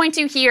wanted to point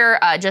to here,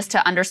 just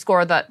to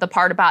underscore the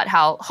part about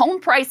how home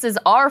prices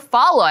are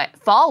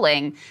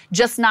falling,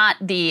 just not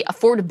the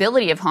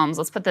affordability of homes.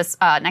 Let's put this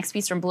next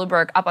piece from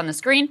Bloomberg up on the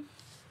screen.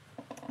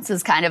 This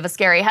is kind of a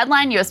scary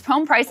headline. U.S.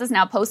 home prices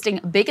now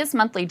posting biggest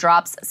monthly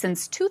drops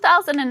since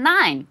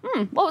 2009.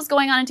 What was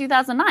going on in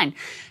 2009?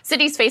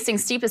 Cities facing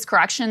steepest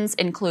corrections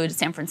include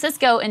San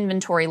Francisco.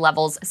 Inventory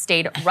levels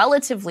stayed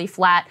relatively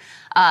flat,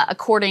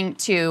 according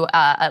to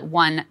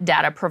one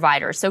data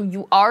provider. So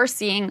you are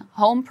seeing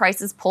home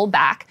prices pull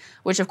back,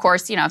 which, of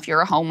course, if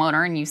you're a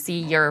homeowner and you see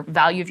your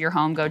value of your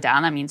home go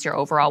down, that means your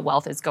overall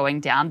wealth is going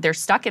down. They're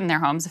stuck in their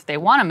homes if they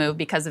want to move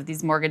because of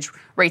these mortgage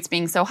rates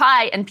being so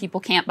high, and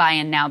people can't buy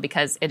in now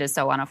because it is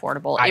so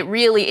unaffordable. It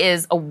really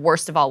is a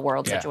worst of all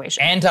world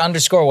situation. And to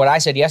underscore what I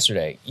said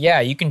yesterday,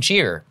 you can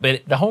cheer,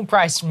 but the home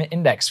price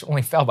index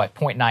only fell by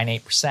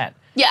 0.98%.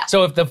 Yeah.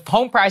 So if the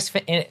home price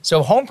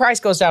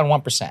goes down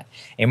 1%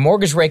 and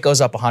mortgage rate goes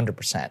up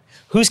 100%,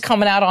 who's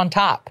coming out on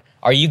top?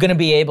 Are you going to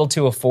be able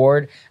to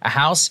afford a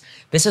house?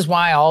 This is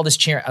why all this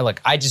cheer.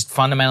 Look, I just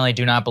fundamentally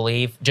do not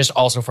believe, just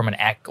also from an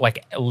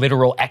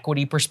literal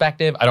equity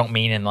perspective, I don't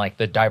mean in like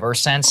the diverse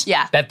sense,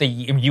 that the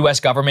U.S.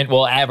 government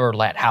will ever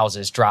let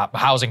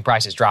housing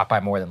prices drop by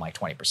more than like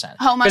 20%.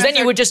 Because then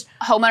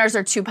homeowners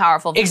are too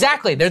powerful.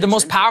 Exactly. They're the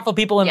most powerful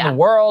people in the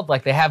world.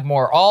 Like they have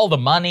all the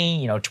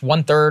money,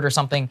 1/3 or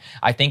something,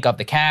 I think, of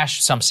the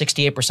cash. Some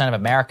 68% of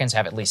Americans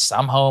have at least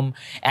some home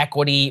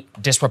equity,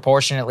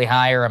 disproportionately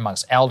higher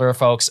amongst elder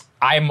folks.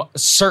 I'm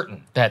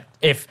certain that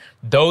if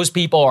those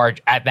people are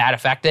that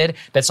affected,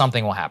 that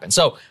something will happen.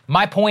 So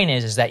my point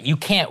is that you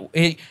can't,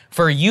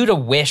 for you to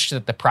wish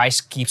that the price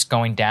keeps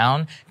going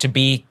down to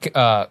be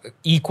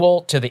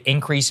equal to the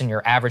increase in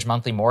your average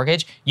monthly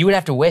mortgage, you would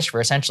have to wish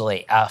for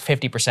essentially a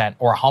 50%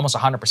 or almost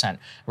 100%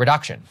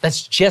 reduction.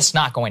 That's just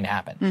not going to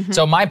happen. Mm-hmm.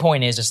 So my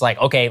point is, it's like,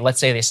 okay, let's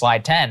say they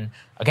slide 10.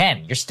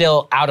 Again, you're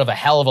still out of a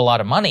hell of a lot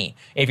of money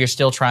if you're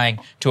still trying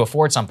to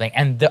afford something.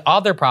 And the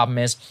other problem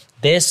is,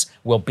 this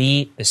will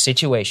be the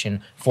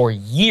situation for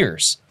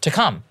years to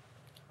come.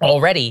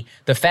 Already,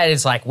 the Fed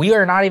is like, we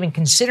are not even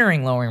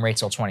considering lowering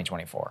rates till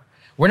 2024.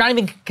 We're not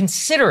even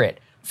consider it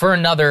for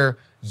another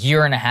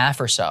year and a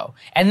half or so.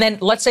 And then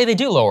let's say they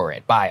do lower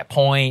it by a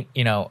point,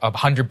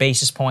 100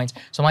 basis points,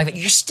 something like that.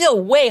 You're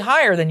still way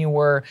higher than you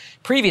were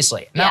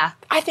previously. Now,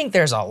 I think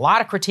there's a lot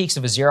of critiques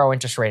of a zero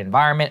interest rate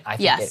environment. I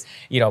think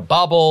that,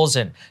 bubbles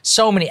and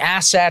so many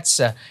assets,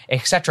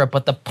 et cetera.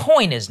 But the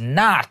point is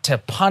not to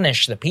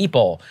punish the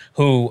people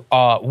who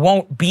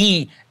won't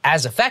be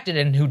as affected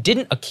and who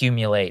didn't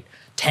accumulate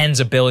tens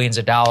of billions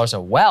of dollars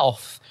of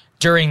wealth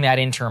during that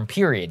interim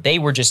period. They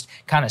were just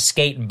kind of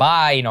skating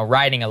by,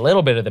 riding a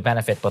little bit of the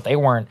benefit, but they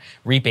weren't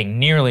reaping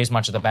nearly as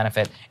much of the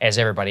benefit as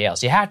everybody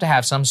else. You have to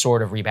have some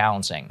sort of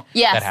rebalancing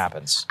that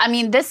happens. I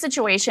mean, this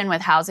situation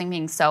with housing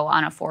being so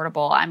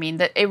unaffordable,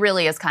 it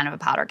really is kind of a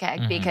powder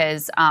keg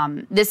because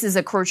this is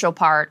a crucial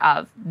part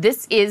of,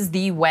 this is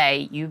the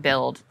way you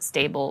build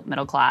stable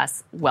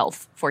middle-class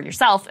wealth for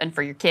yourself and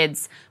for your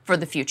kids for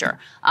the future.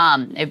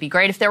 It'd be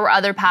great if there were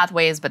other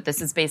pathways, but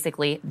this is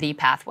basically the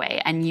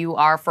pathway. And you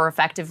are, for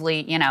effectively,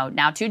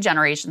 now 2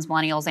 generations,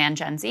 millennials and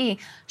Gen Z,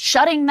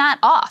 shutting that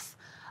off.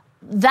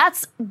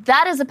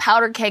 That is a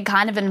powder keg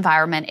kind of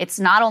environment. It's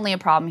not only a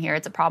problem here,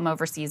 it's a problem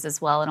overseas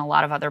as well in a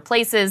lot of other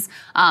places.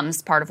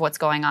 It's part of what's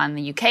going on in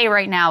the UK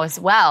right now as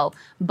well.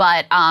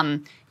 But,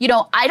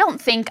 I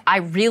don't think I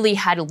really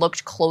had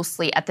looked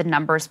closely at the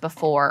numbers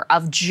before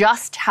of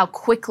just how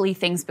quickly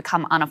things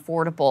become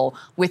unaffordable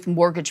with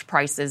mortgage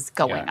prices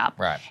going up.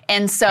 Right.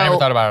 And so I never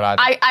thought about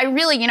it either. I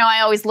really, I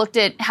always looked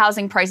at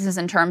housing prices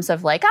in terms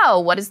of like,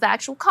 what is the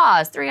actual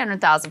cost? $300,000,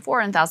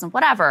 $400,000,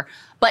 whatever.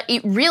 But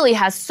it really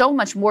has so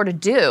much more to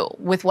do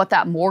with what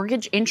that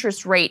mortgage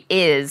interest rate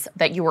is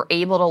that you were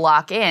able to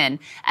lock in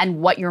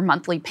and what your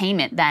monthly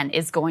payment then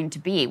is going to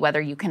be, whether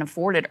you can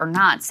afford it or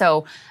not.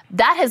 So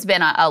that has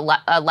been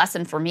a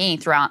lesson for me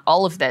throughout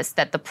all of this,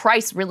 that the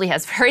price really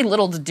has very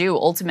little to do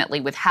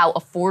ultimately with how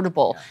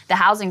affordable the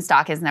housing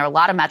stock is. And there are a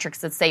lot of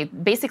metrics that say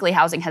basically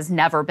housing has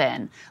never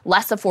been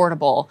less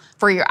affordable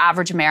for your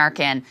average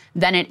American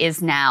than it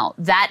is now.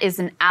 That is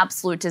an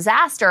absolute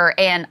disaster.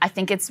 And I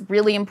think it's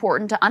really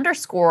important to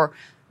underscore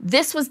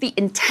this was the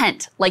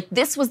intent. Like,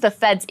 this was the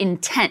Fed's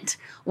intent,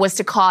 was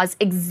to cause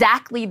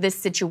exactly this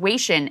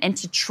situation and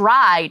to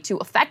try to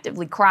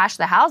effectively crash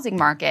the housing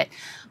market.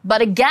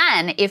 But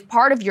again, if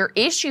part of your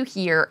issue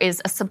here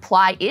is a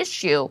supply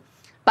issue,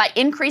 by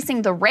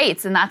increasing the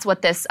rates, and that's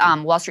what this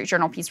Wall Street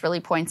Journal piece really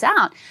points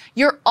out,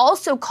 you're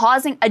also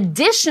causing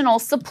additional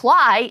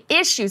supply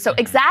issues. So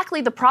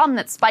exactly the problem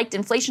that spiked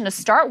inflation to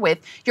start with,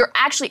 you're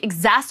actually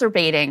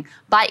exacerbating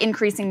by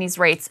increasing these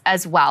rates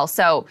as well.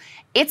 So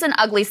it's an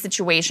ugly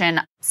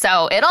situation.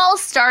 So it all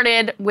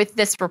started with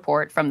this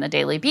report from the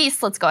Daily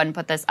Beast. Let's go ahead and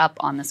put this up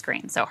on the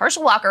screen. So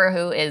Herschel Walker,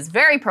 who is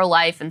very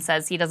pro-life and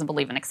says he doesn't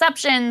believe in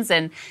exceptions,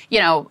 and,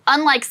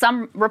 unlike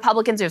some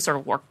Republicans who have sort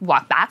of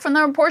walked back from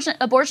their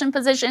abortion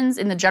positions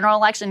in the general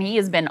election, he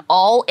has been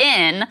all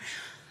in.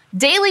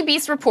 Daily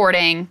Beast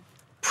reporting,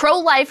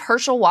 pro-life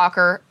Herschel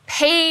Walker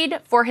paid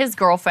for his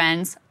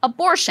girlfriend's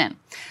abortion.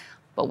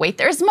 But wait,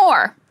 there's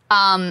more.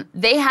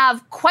 They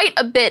have quite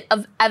a bit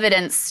of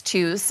evidence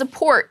to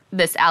support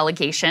this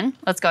allegation.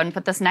 Let's go ahead and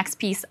put this next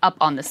piece up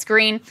on the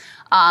screen.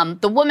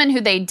 The woman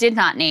who they did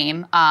not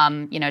name,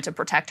 to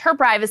protect her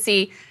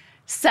privacy,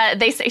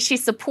 they say she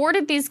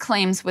supported these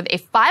claims with a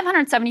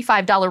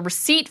 $575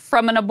 receipt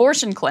from an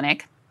abortion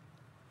clinic,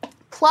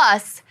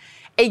 plus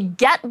a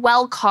get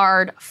well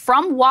card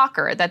from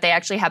Walker that they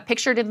actually have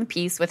pictured in the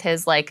piece with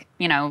his,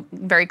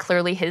 very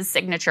clearly his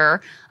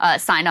signature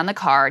signed on the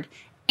card,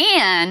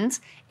 and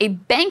a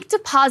bank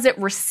deposit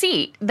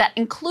receipt that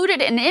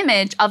included an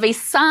image of a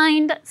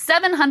signed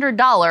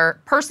 $700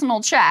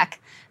 personal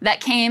check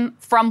that came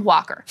from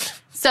Walker.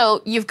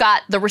 So you've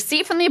got the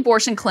receipt from the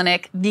abortion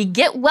clinic, the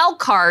get well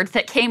card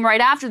that came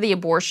right after the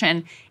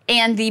abortion,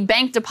 and the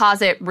bank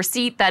deposit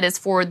receipt that is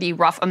for the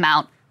rough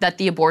amount that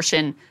the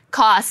abortion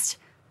cost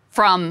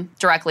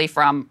directly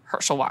from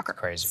Herschel Walker.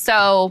 Crazy.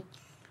 So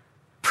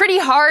Pretty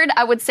hard,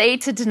 I would say,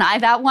 to deny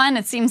that one.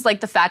 It seems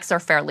like the facts are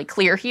fairly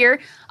clear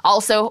here.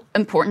 Also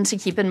important to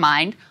keep in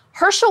mind,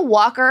 Herschel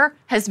Walker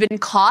has been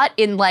caught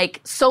in like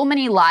so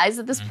many lies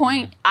at this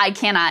point. I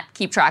cannot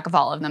keep track of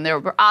all of them. There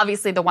were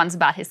obviously the ones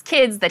about his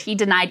kids that he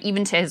denied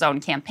even to his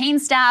own campaign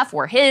staff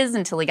were his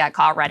until he got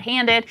caught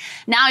red-handed.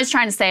 Now he's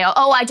trying to say,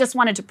 oh, I just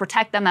wanted to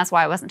protect them. That's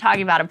why I wasn't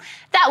talking about him.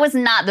 That was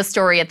not the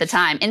story at the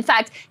time. In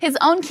fact, his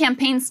own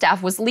campaign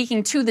staff was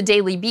leaking to the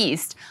Daily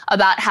Beast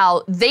about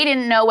how they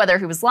didn't know whether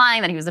he was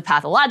lying, that he was a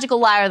pathological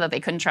liar, that they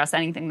couldn't trust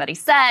anything that he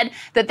said,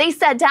 that they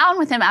sat down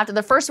with him after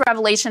the first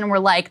revelation and were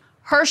like,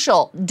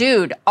 Herschel,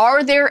 dude,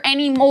 are there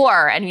any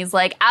more? And he's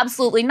like,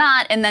 absolutely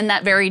not. And then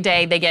that very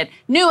day, they get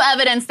new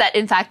evidence that,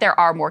 in fact, there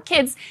are more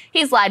kids.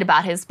 He's lied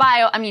about his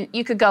bio. I mean,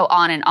 you could go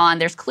on and on.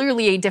 There's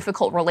clearly a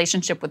difficult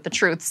relationship with the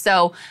truth.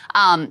 So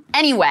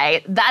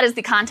anyway, that is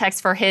the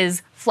context for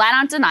his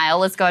flat-out denial.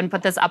 Let's go ahead and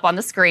put this up on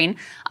the screen.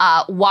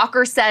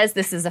 Walker says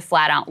this is a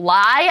flat-out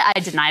lie. I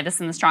deny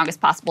this in the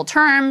strongest possible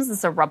terms. This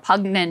is a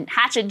repugnant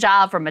hatchet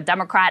job from a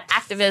Democrat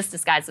activist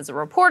disguised as a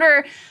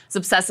reporter.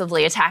 He's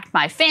obsessively attacked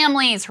my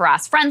family. He's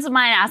harassed friends of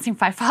mine, asking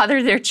if I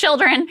father their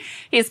children.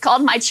 He's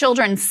called my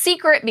children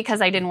secret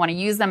because I didn't want to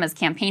use them as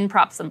campaign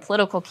props in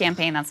political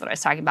campaign. That's what I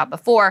was talking about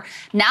before.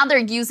 Now they're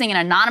using an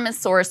anonymous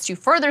source to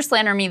further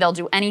slander me. They'll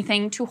do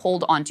anything to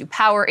hold on to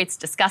power. It's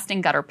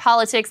disgusting gutter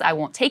politics. I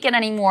won't take it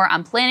anymore.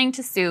 I'm planning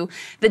to sue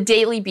the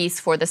Daily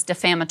Beast for this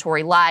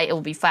defamatory lie. It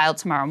will be filed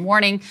tomorrow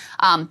morning.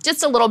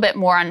 Just a little bit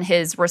more on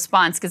his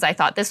response because I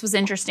thought this was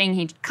interesting.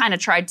 He kind of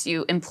tried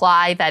to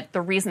imply that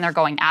the reason they're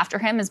going after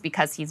him is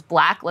because he's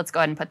black. Let's go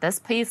ahead and put this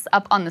piece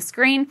up on the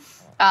screen.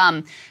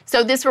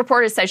 So this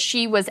reporter says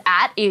she was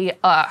at a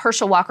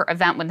Herschel Walker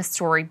event when the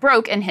story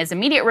broke, and his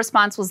immediate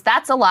response was,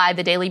 that's a lie.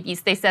 The Daily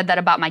Beast, they said that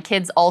about my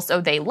kids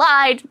also. They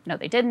lied. No,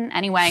 they didn't.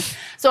 Anyway,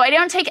 so I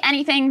don't take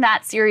anything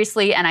that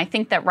seriously, and I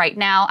think that right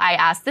now I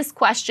ask this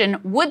question,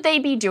 would they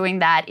be doing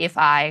that if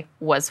I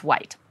was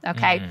white?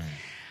 Okay?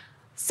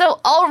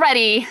 So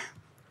already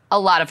a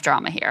lot of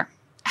drama here.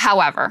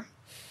 However,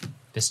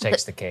 this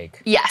takes the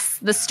cake. Yes,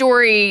 the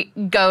story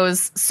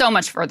goes so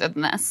much further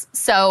than this.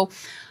 So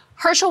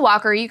Herschel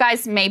Walker, you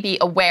guys may be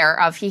aware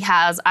of, he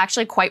has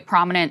actually quite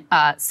prominent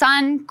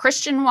son,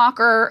 Christian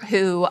Walker,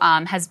 who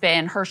has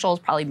been Herschel's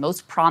probably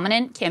most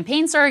prominent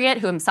campaign surrogate,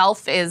 who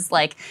himself is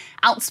like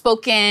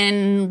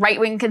outspoken,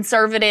 right-wing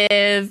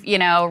conservative, you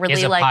know, really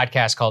he has a like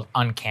podcast called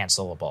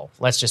Uncancelable.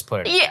 Let's just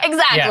put it. Yeah,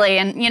 exactly.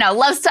 Yeah. And, you know,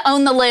 loves to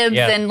own the libs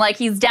and like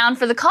he's down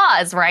for the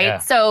cause, right? Yeah.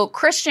 So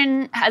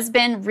Christian has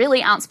been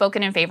really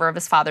outspoken in favor of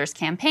his father's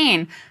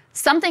campaign.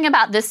 Something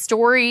about this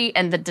story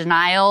and the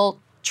denial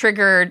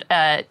triggered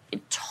a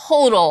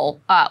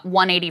total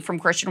 180 from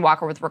Christian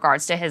Walker with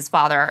regards to his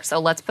father. So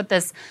let's put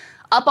this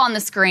up on the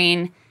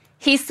screen.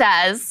 He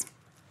says,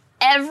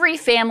 every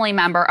family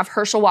member of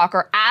Herschel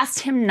Walker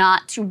asked him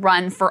not to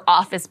run for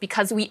office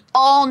because we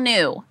all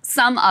knew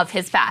some of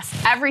his past,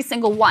 every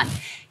single one.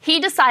 He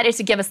decided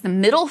to give us the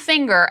middle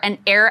finger and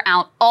air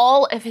out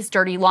all of his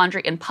dirty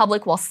laundry in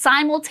public while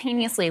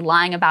simultaneously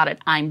lying about it.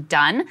 I'm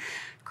done.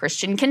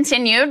 Christian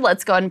continued.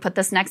 Let's go ahead and put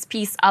this next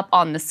piece up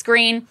on the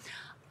screen.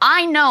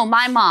 I know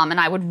my mom and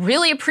I would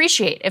really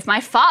appreciate if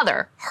my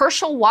father,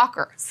 Herschel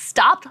Walker,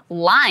 stopped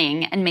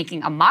lying and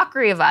making a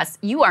mockery of us.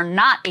 You are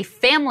not a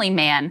family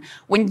man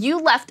when you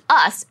left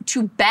us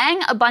to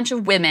bang a bunch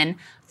of women,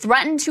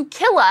 threatened to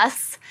kill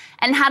us,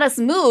 and had us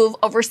move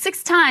over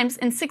 6 times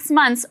in 6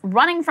 months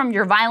running from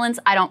your violence.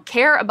 I don't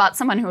care about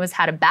someone who has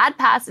had a bad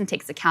past and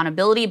takes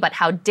accountability, but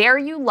how dare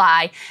you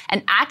lie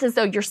and act as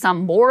though you're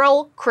some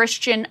moral,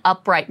 Christian,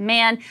 upright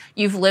man.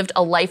 You've lived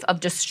a life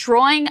of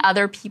destroying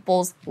other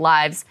people's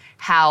lives.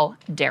 How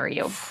dare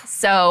you?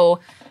 So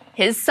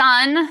his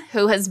son,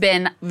 who has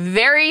been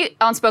very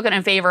outspoken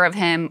in favor of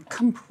him,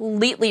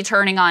 completely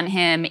turning on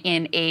him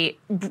in a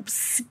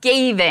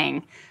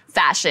scathing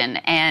fashion,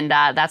 and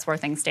that's where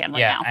things stand right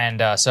now.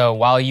 And so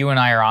while you and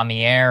I are on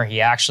the air, he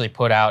actually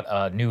put out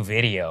a new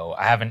video.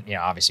 I haven't, you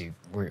know, obviously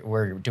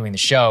we're doing the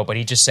show, but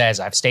he just says,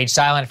 I've stayed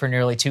silent for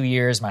nearly 2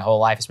 years. My whole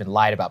life has been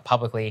lied about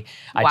publicly.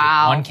 I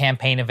did one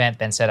campaign event,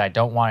 then said I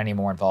don't want any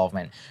more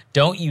involvement.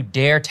 Don't you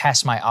dare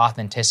test my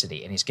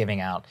authenticity. And he's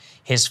giving out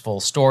his full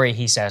story.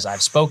 He says,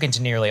 I've spoken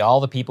to nearly all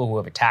the people who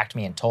have attacked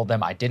me and told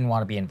them I didn't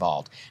want to be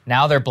involved.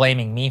 Now they're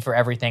blaming me for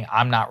everything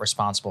I'm not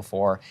responsible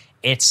for.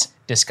 It's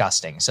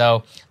disgusting.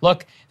 So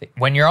look,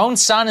 when your own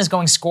son is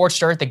going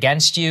scorched earth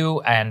against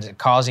you and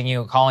calling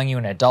you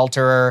an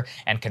adulterer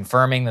and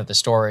confirming that the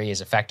story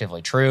is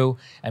effectively true,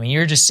 I mean,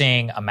 you're just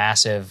seeing a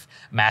massive,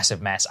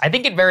 massive mess. I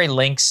think it very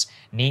links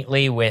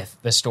neatly with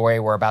the story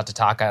we're about to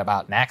talk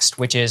about next,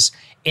 which is,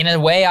 in a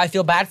way, I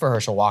feel bad for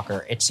Herschel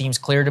Walker. It seems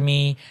clear to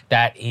me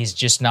that he's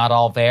just not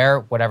all there.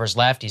 Whatever's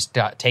left, he's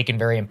taken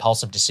very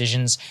impulsive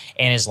decisions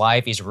in his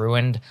life. He's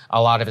ruined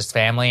a lot of his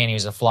family, and he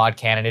was a flawed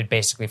candidate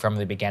basically from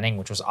the beginning,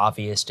 which was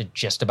obvious to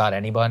just about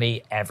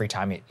anybody every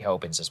time he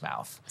opens his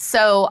mouth.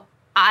 So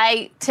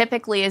I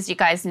typically, as you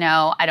guys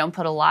know, I don't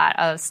put a lot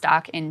of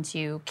stock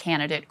into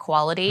candidate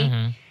quality.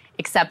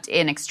 except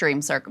in extreme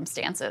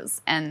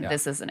circumstances. And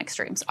this is an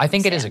extreme circumstance. I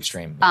think it is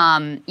extreme.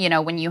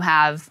 When you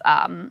have,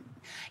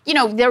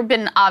 there have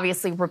been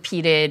obviously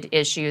repeated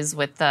issues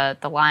with the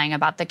lying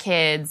about the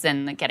kids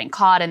and the getting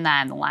caught in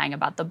that and the lying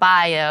about the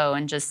bio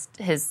and just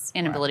his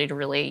inability to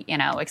really,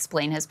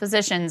 explain his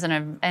positions in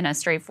a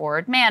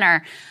straightforward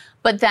manner.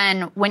 But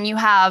then when you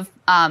have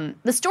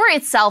the story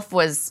itself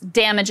was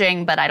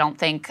damaging, but I don't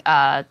think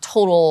a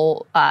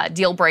total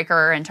deal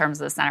breaker in terms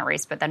of the Senate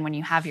race. But then when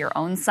you have your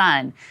own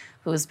son,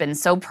 who's been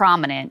so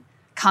prominent,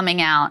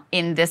 coming out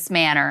in this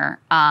manner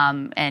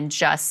and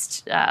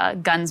just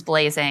guns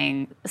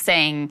blazing,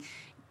 saying,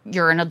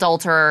 you're an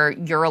adulterer,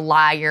 you're a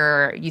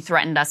liar, you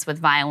threatened us with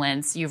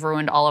violence, you've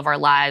ruined all of our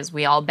lives,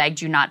 we all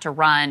begged you not to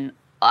run.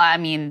 I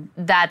mean,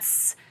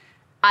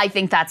 I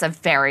think that's a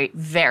very,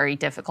 very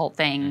difficult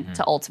thing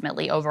to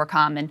ultimately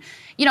overcome. And,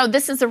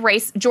 this is a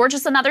race.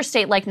 Georgia's another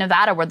state like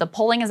Nevada where the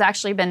polling has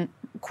actually been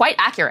quite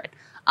accurate.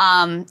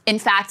 In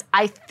fact,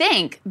 I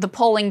think the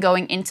polling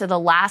going into the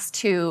last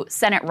two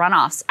Senate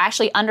runoffs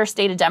actually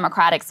understated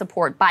Democratic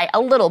support by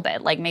a little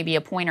bit, like maybe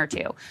a point or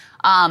two.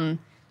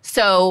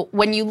 So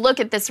when you look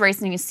at this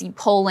race and you see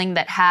polling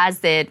that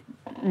has it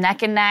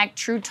neck and neck,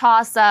 true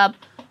toss-up,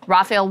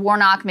 Raphael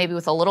Warnock maybe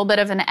with a little bit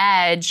of an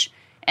edge,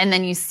 and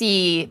then you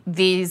see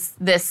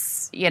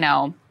this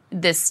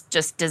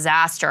just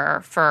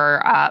disaster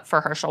for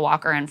Herschel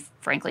Walker and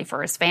frankly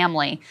for his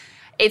family.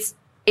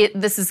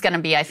 This is going to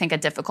be, I think,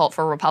 difficult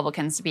for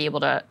Republicans to be able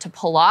to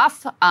pull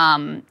off.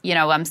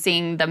 I'm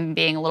seeing them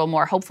being a little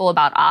more hopeful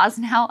about Oz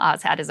now.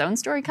 Oz had his own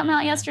story come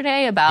out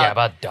yesterday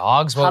about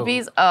dogs,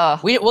 puppies.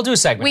 We'll do a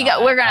segment.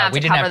 We're going to have to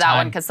cover that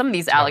one because some of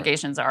these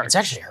allegations are it's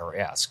actually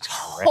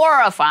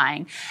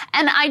horrifying.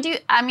 And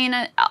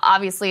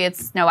obviously,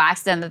 it's no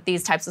accident that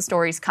these types of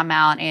stories come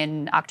out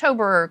in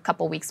October, a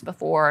couple weeks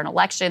before an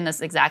election. This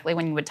is exactly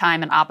when you would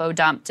time an oppo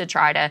dump to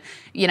try to,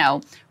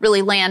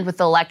 really land with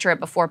the electorate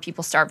before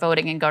people start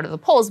voting and go to the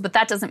polls, but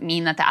that doesn't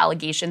mean that the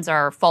allegations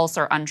are false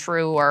or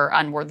untrue or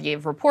unworthy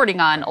of reporting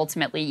on,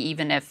 ultimately,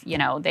 even if,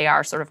 they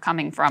are sort of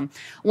coming from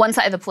one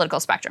side of the political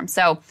spectrum.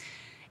 So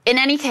in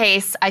any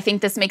case, I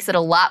think this makes it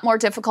a lot more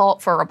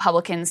difficult for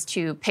Republicans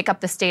to pick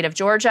up the state of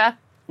Georgia.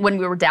 When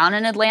we were down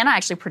in Atlanta, I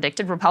actually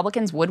predicted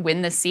Republicans would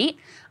win this seat.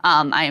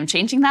 I am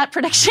changing that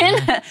prediction.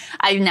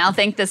 I now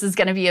think this is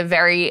going to be a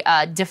very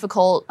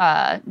difficult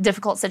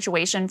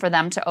situation for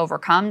them to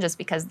overcome just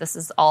because this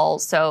is all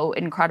so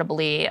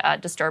incredibly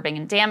disturbing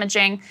and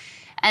damaging.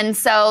 And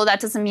so that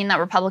doesn't mean that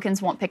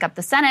Republicans won't pick up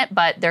the Senate,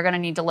 but they're going to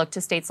need to look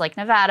to states like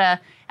Nevada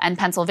and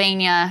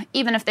Pennsylvania.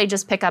 Even if they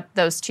just pick up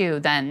those two,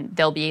 then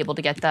they'll be able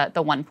to get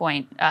the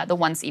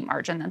 1 seat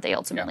margin that they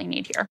ultimately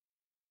need here.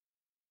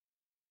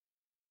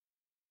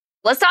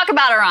 Let's talk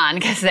about Iran,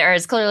 because there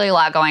is clearly a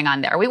lot going on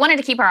there. We wanted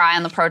to keep our eye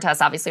on the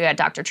protests. Obviously, we had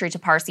Dr. Trita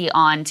Parsi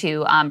on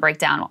to break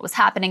down what was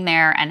happening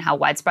there and how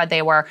widespread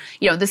they were.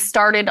 This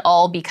started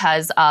all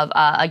because of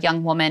a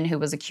young woman who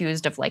was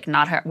accused of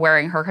not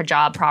wearing her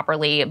hijab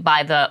properly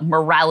by the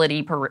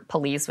morality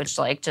police, which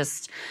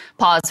just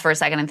pause for a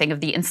second and think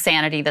of the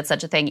insanity that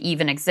such a thing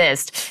even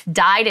exists.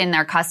 Died in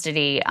their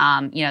custody.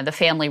 The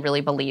family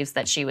really believes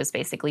that she was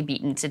basically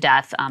beaten to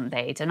death.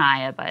 They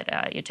deny it,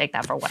 but you take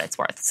that for what it's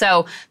worth.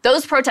 So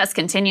those protests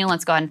continue.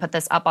 Let's go ahead and put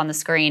this up on the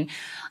screen.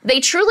 They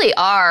truly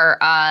are,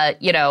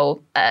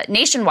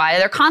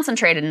 nationwide. They're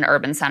concentrated in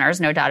urban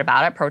centers, no doubt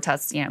about it.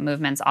 Protests,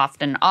 movements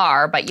often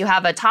are. But you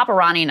have a top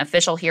Iranian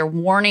official here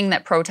warning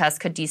that protests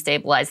could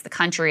destabilize the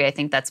country. I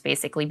think that's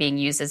basically being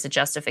used as a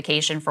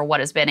justification for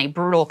what has been a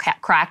brutal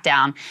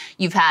crackdown.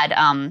 You've had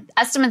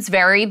estimates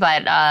vary,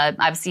 but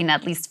I've seen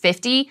at least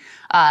 50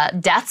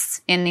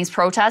 deaths in these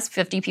protests,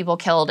 50 people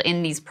killed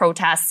in these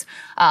protests.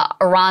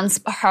 Iran's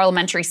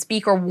parliamentary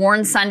speaker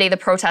warned Sunday the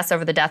protests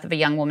over the death of a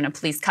young woman in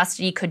police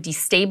custody could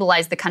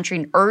destabilize the country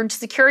and urged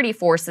security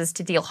forces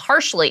to deal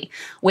harshly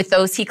with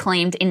those he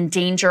claimed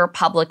endanger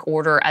public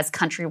order as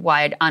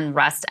countrywide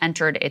unrest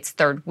entered its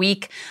third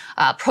week.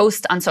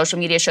 Posts on social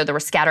media showed there were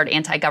scattered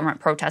anti-government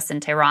protests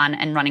in Tehran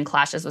and running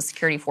clashes with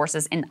security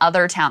forces in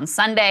other towns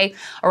Sunday.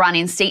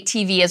 Iranian state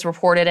TV has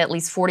reported at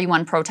least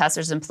 41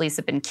 protesters and police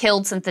have been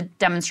killed since the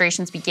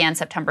demonstrations began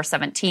September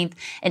 17th.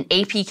 An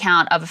AP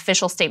count of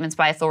official statements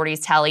by authorities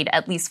tallied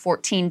at least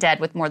 14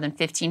 dead with more than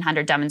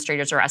 1,500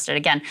 demonstrators arrested.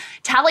 Again,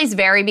 tallies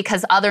vary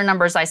because other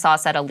numbers I saw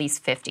said at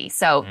least 50.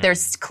 So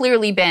there's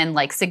clearly been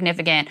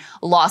significant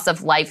loss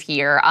of life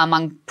here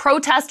among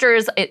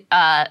protesters,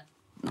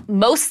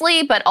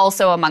 mostly, but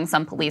also among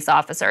some police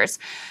officers.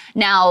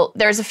 Now,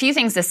 there's a few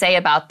things to say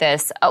about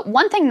this.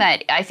 One thing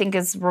that I think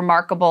is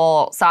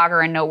remarkable,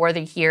 Sagar, and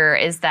noteworthy here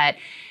is that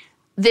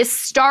this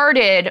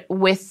started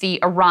with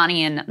the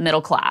Iranian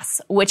middle class,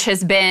 which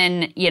has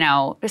been,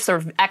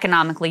 sort of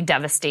economically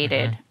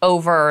devastated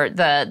over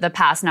the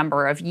past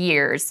number of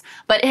years.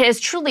 But it has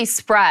truly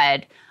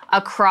spread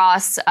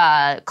across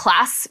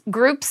class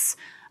groups,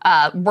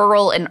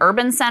 rural and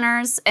urban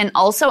centers, and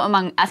also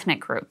among ethnic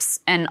groups.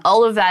 And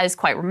all of that is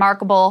quite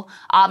remarkable.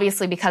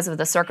 Obviously, because of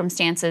the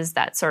circumstances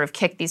that sort of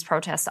kicked these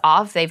protests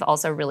off, they've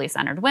also really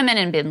centered women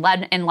and been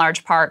led in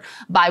large part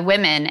by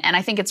women. And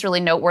I think it's really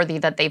noteworthy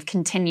that they've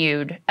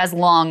continued as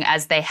long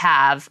as they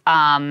have,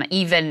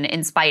 even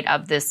in spite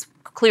of this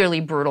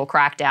clearly brutal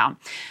crackdown.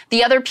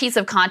 The other piece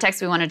of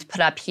context we wanted to put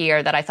up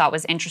here that I thought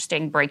was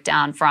interesting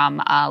breakdown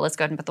from, let's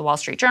go ahead and put the Wall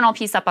Street Journal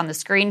piece up on the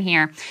screen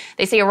here.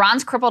 They say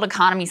Iran's crippled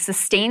economy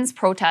sustains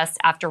protests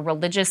after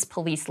religious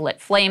police lit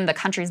flame. The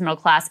country's middle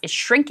class is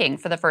shrinking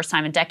for the first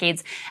time in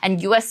decades,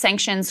 and U.S.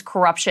 sanctions,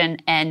 corruption,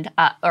 and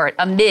or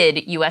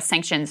amid U.S.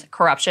 sanctions,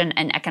 corruption,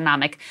 and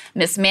economic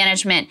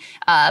mismanagement.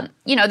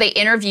 They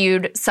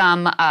interviewed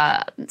some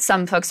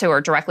folks who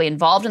are directly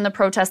involved in the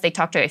protest. They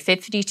talked to a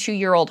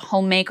 52-year-old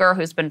homemaker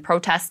who's been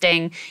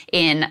protesting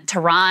in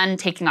Tehran,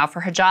 taking off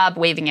her hijab,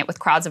 waving it with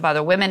crowds of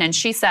other women. And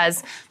she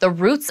says the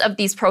roots of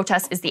these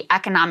protests is the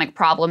economic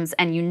problems,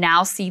 and you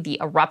now see the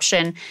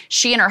eruption.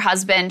 She and her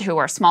husband, who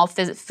are a small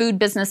food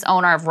business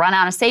owner, have run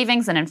out of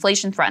savings, and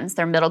inflation threatens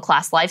their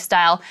middle-class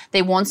lifestyle.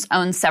 They once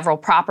owned several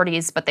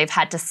properties, but they've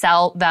had to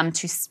sell them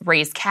to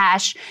raise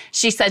cash.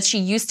 She said she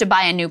used to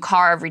buy a new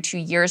car every 2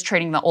 years,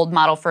 trading the old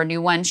model for a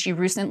new one. She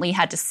recently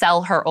had to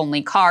sell her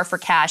only car for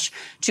cash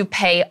to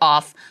pay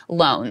off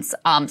loans.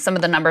 Some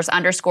of the numbers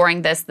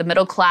underscoring this, the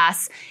middle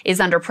class is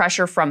under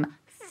pressure from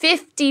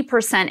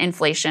 50%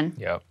 inflation.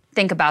 Yep.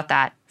 Think about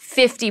that.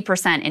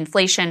 50%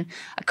 inflation,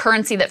 a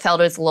currency that fell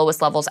to its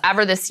lowest levels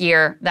ever this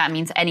year. That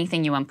means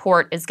anything you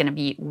import is going to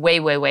be way,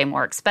 way, way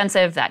more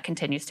expensive. That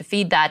continues to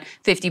feed that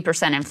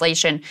 50%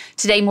 inflation.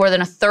 Today, more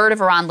than a third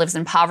of Iran lives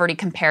in poverty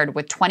compared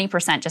with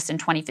 20% just in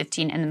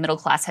 2015, and the middle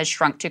class has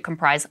shrunk to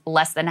comprise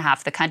less than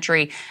half the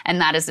country. And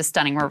that is a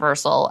stunning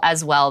reversal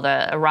as well.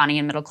 The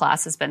Iranian middle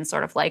class has been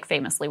sort of like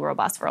famously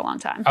robust for a long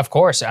time. Of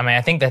course. I mean,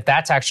 I think that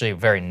that's actually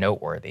very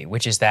noteworthy,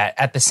 which is that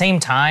at the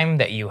same time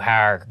that you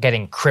are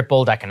getting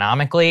crippled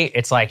economically,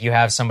 it's like you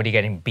have somebody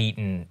getting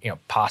beaten,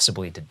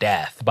 possibly to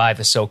death by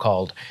the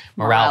so-called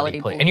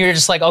morality police. And you're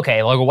just like,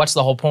 okay, what's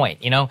the whole point?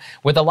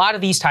 With a lot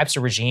of these types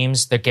of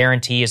regimes, the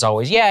guarantee is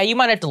always, you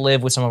might have to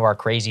live with some of our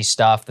crazy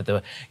stuff that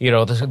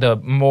the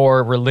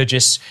more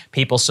religious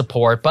people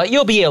support, but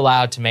you'll be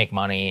allowed to make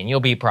money and you'll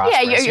be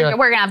prosperous. Yeah,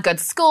 we're going to have good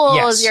schools.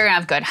 Yes. You're going to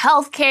have good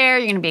health care.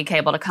 You're going to be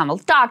able to become a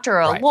doctor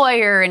or a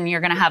lawyer, and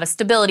you're going to have a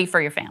stability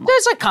for your family.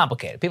 It's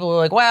complicated. People are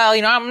like, well,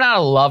 I'm not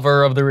a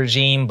lover of the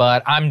regime,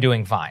 but I'm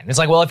doing fine. It's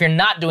like, well, if you're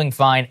not doing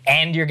fine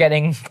and you're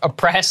getting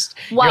oppressed,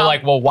 you're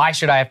like, well, why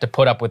should I have to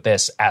put up with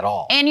this at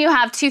all? And you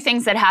have two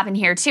things that happen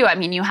here, too. I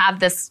mean, you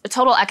have this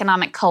total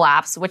economic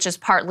collapse, which is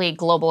partly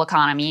global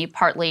economy,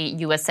 partly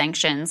U.S.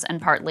 sanctions,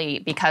 and partly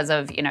because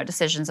of,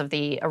 decisions of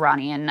the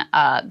Iranian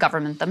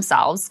government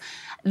themselves.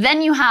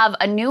 Then you have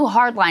a new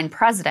hardline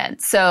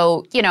president.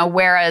 So,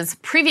 whereas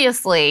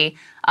previously,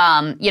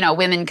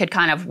 women could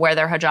kind of wear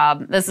their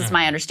hijab. This is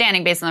my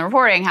understanding based on the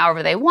reporting,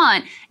 however they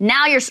want.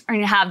 Now you're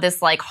starting to have this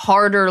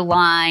harder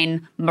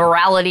line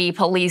morality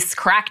police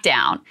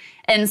crackdown.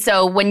 And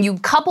so when you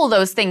couple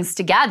those things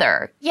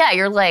together,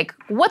 you're like,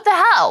 what the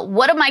hell?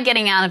 What am I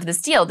getting out of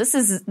this deal? This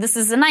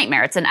is a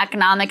nightmare. It's an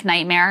economic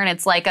nightmare, and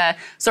it's like a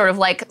sort of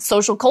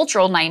social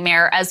cultural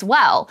nightmare as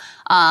well.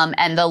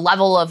 And the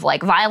level of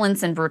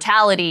violence and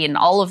brutality and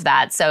all of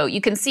that. So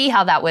you can see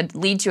how that would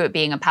lead to it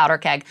being a powder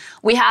keg.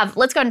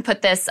 Let's go ahead and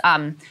put this,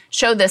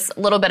 show this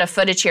little bit of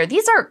footage here.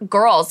 These are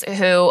girls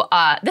who,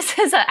 this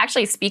is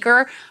actually a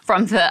speaker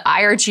from the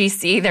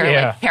IRGC.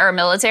 They're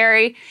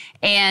paramilitary.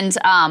 And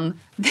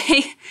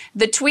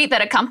the tweet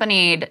that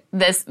accompanied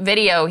this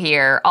video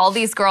here, all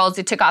these girls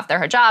who took off their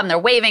hijab and they're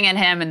waving at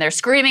him and they're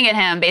screaming at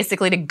him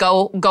basically to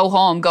go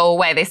home, go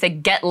away. They say,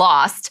 get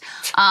lost.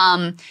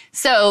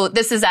 So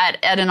this is at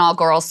an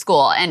all-girls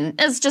school. And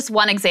it's just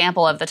one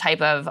example of the type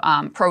of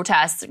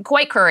protests,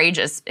 quite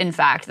courageous, in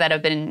fact, that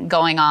have been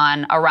going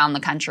on around the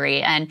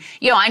country. And,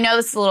 I know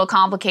this is a little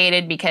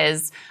complicated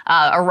because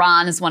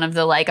Iran is one of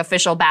the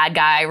official bad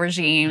guy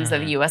regimes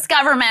of the U.S.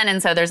 government.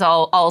 And so there's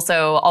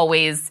also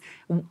always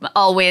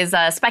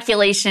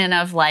speculation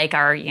of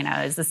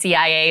is the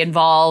CIA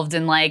involved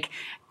in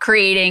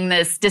creating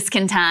this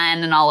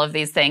discontent and all of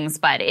these things.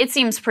 But it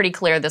seems pretty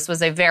clear this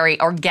was a very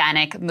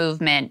organic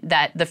movement,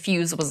 that the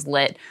fuse was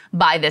lit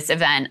by this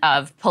event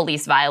of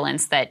police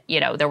violence, that,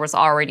 there was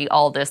already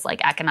all this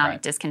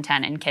economic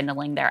discontent and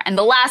kindling there. And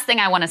the last thing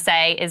I want to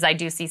say is I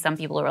do see some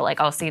people who are like,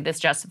 oh, see, this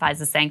justifies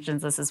the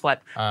sanctions. This is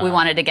what we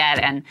wanted to get.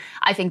 And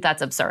I think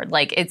that's absurd.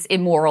 It's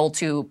immoral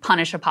to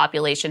punish a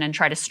population and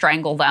try to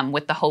strangle them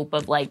with the hope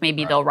of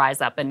maybe they'll rise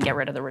up and get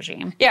rid of the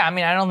regime. Yeah, I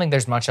mean, I don't think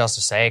there's much else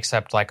to say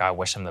except I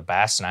wish them the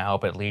best. And I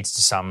hope it leads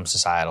to some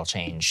societal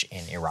change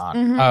in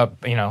Iran.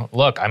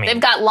 Look, I mean,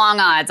 they've got long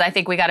odds. I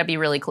think we got to be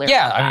really clear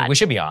about that. I mean, we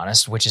should be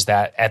honest, which is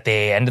that at the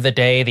end of the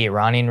day, the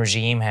Iranian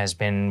regime has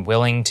been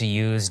willing to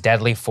use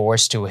deadly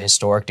force to a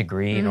historic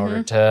degree in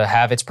order to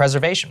have its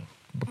preservation.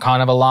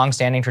 Kind of a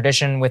long-standing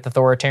tradition with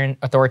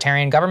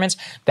authoritarian governments.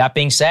 That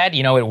being said,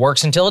 it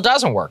works until it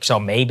doesn't work. So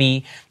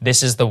maybe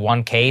this is the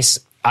one case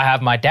I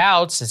have my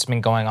doubts. It's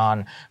been going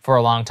on for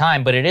a long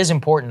time, but it is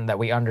important that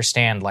we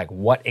understand like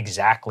what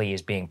exactly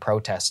is being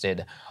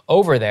protested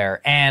over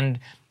there. And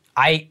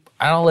I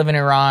don't live in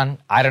Iran.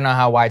 I don't know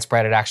how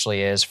widespread it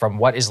actually is. From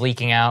what is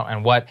leaking out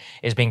and what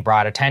is being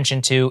brought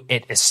attention to,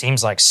 it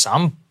seems like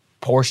some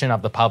portion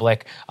of the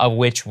public of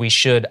which we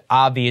should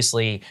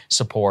obviously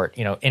support,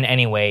 in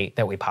any way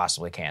that we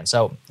possibly can.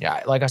 So,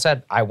 yeah, like I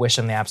said, I wish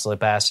them the absolute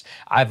best.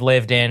 I've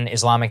lived in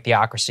Islamic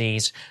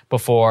theocracies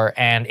before,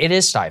 and it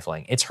is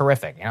stifling. It's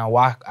horrific.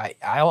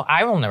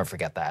 I will never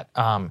forget that.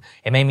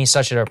 It made me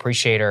such an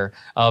appreciator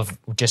of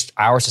just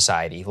our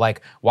society,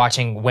 like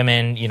watching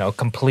women,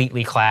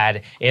 completely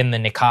clad in the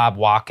niqab,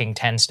 walking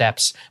 10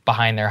 steps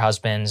behind their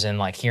husbands, and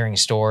like hearing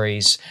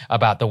stories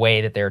about the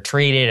way that they're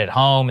treated at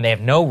home, and they have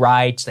no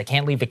rights. They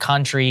can't leave the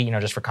country.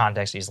 Just for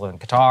context, these live in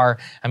Qatar.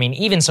 I mean,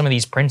 even some of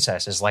these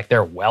princesses, like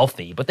they're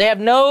wealthy, but they have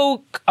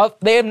no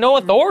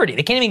authority.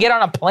 They can't even get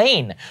on a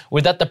plane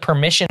without the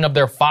permission of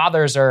their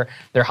fathers or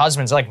their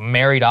husbands, like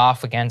married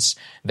off against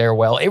their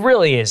will. It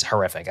really is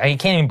horrific. I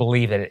can't even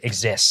believe that it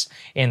exists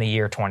in the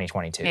year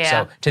 2022. Yeah.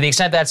 So to the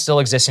extent that still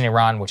exists in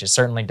Iran, which it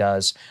certainly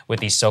does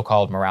with these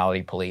so-called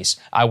morality police,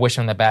 I wish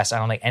them the best. I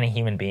don't think any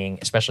human being,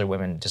 especially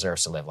women,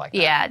 deserves to live like that.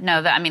 Yeah,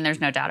 no,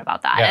 there's no doubt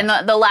about that. Yeah.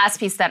 And the last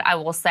piece that I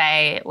will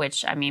say,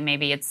 which,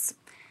 maybe it's,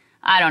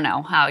 I don't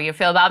know how you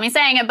feel about me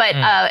saying it, but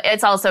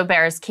it's also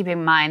bears keeping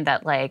in mind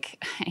that,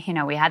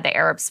 we had the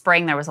Arab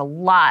Spring. There was a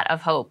lot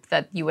of hope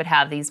that you would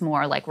have these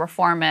more,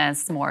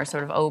 reformists, more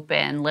sort of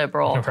open,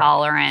 liberal,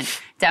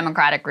 tolerant,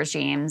 democratic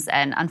regimes.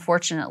 And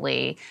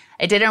unfortunately,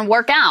 it didn't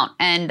work out.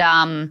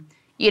 And,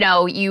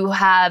 you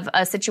have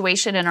a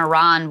situation in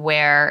Iran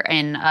where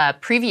in a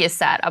previous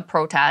set of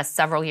protests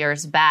several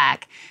years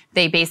back,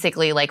 they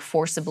basically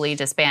forcibly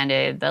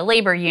disbanded the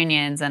labor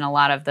unions and a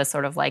lot of the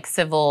sort of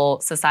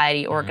civil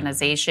society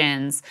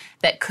organizations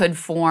that could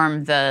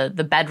form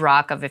the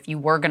bedrock of if you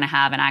were going to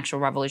have an actual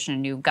revolution, a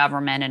new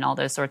government and all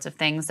those sorts of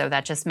things. So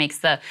that just makes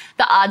the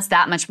odds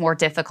that much more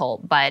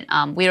difficult. But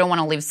we don't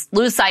want to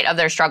lose sight of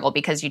their struggle,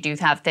 because you do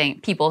have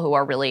people who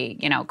are really,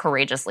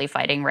 courageously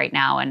fighting right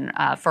now and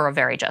for a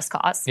very just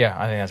cause. Yeah,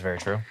 I think that's very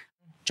true.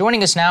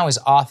 Joining us now is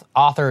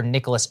author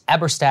Nicholas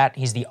Eberstadt.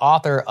 He's the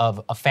author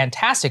of a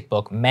fantastic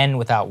book, Men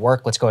Without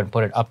Work. Let's go ahead and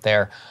put it up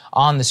there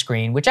on the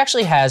screen, which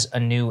actually has a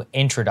new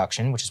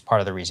introduction, which is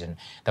part of the reason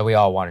that we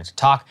all wanted to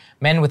talk.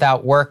 Men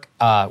Without Work,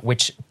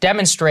 which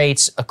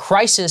demonstrates a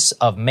crisis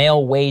of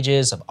male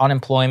wages, of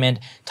unemployment,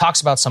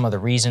 talks about some of the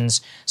reasons.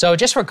 So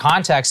just for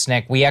context,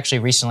 Nick, we actually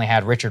recently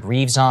had Richard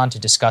Reeves on to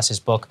discuss his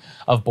book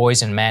of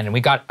Boys and Men, and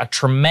we got a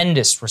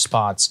tremendous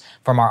response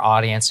from our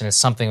audience, and it's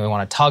something we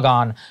want to tug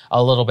on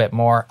a little bit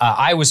more.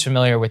 I was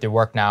familiar with your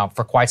work now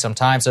for quite some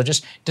time, so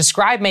just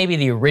describe maybe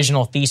the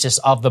original thesis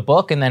of the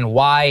book and then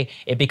why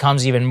it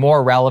becomes even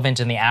more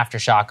relevant in the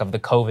aftershock of the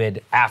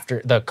COVID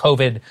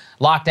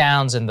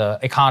lockdowns and the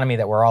economy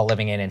that we're all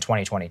living in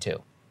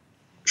 2022.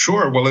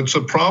 Sure. Well, it's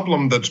a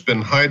problem that's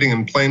been hiding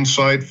in plain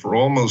sight for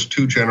almost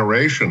 2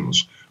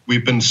 generations.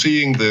 We've been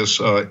seeing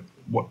this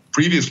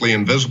previously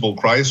invisible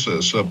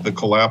crisis of the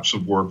collapse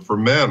of work for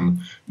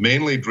men,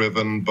 mainly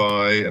driven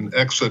by an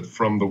exit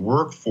from the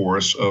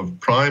workforce of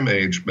prime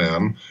age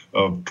men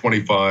of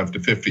 25 to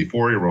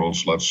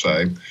 54-year-olds, let's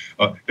say.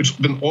 It's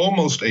been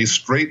almost a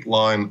straight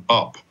line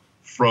up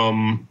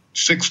from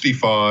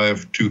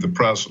 65 to the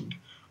present.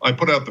 I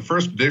put out the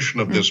first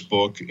edition of this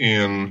book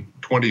in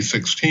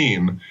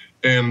 2016,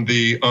 and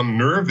the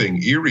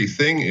unnerving, eerie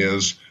thing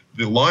is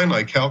the line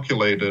I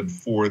calculated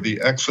for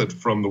the exit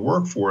from the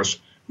workforce,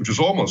 which is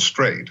almost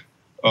straight,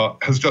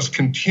 has just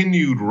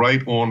continued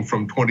right on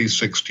from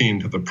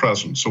 2016 to the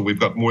present. So we've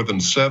got more than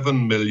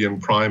 7 million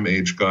prime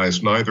age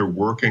guys neither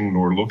working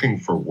nor looking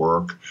for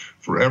work.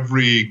 For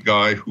every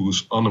guy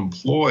who's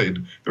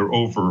unemployed, there are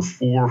over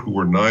 4 who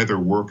are neither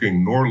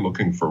working nor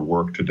looking for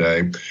work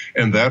today.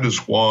 And that is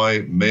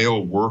why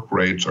male work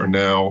rates are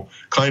now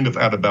kind of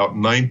at about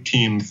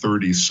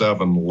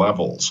 1937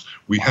 levels.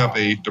 We have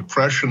a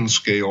depression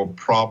scale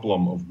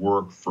problem of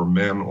work for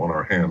men on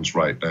our hands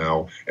right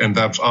now. And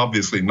that's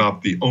obviously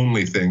not the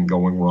only thing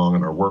going wrong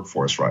in our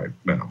workforce right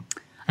now.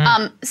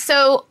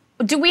 So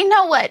do we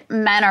know what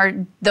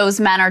those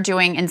men are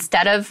doing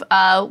instead of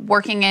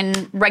working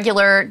in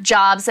regular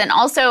jobs? And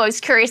also, I was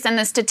curious, in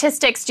the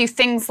statistics, do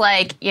things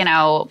like,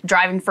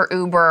 driving for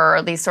Uber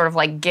or these sort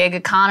of gig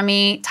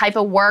economy type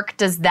of work,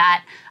 is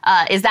that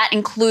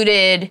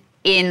included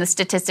in the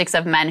statistics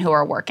of men who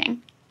are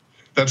working?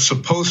 That's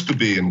supposed to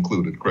be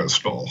included,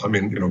 Crystal. I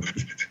mean,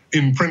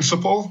 in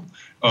principle,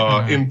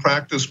 in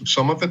practice,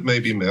 some of it may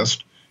be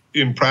missed.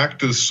 In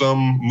practice,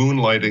 some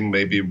moonlighting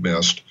may be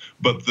missed,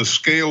 but the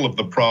scale of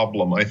the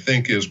problem, I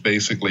think, is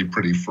basically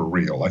pretty for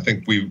real. I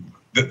think the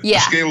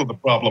scale of the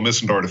problem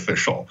isn't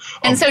artificial.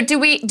 And so do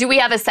we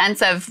have a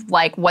sense of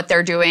what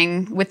they're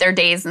doing with their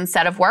days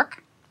instead of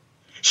work?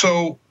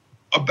 So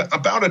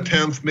about a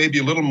tenth, maybe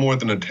a little more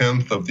than a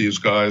tenth of these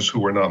guys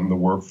who are not in the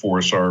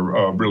workforce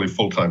are really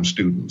full-time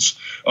students.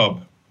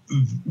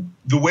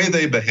 the way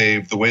they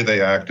behave, the way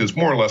they act is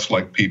more or less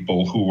like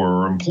people who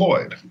are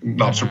employed,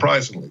 not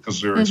surprisingly,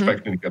 because they're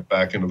expecting to get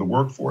back into the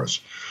workforce.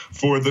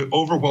 For the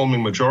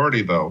overwhelming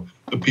majority, though,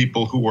 the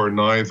people who are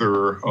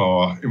neither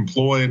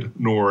employed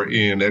nor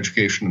in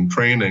education and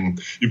training,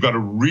 you've got a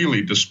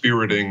really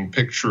dispiriting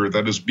picture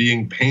that is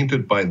being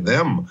painted by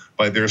them,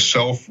 by their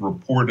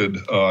self-reported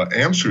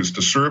answers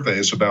to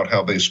surveys about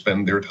how they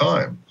spend their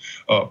time.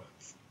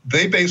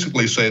 They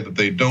basically say that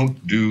they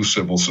don't do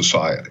civil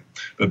society,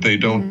 that they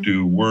don't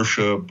do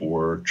worship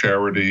or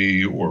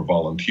charity or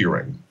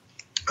volunteering.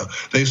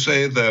 They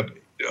say that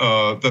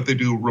they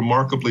do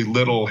remarkably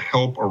little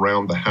help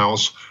around the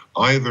house,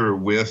 either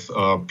with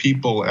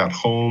people at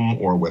home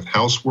or with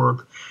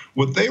housework.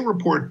 What they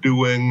report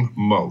doing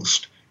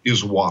most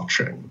is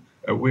watching.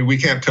 We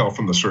can't tell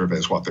from the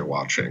surveys what they're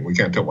watching. We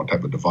can't tell what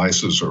type of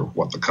devices or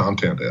what the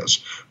content is.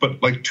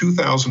 But like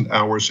 2,000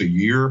 hours a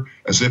year,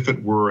 as if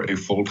it were a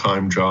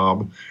full-time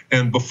job.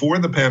 And before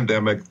the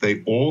pandemic,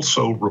 they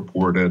also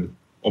reported,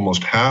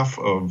 almost half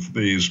of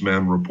these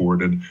men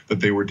reported that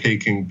they were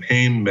taking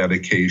pain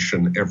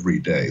medication every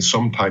day,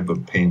 some type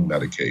of pain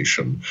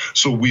medication.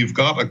 So we've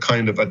got a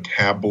kind of a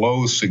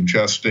tableau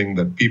suggesting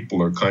that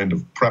people are kind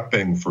of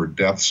prepping for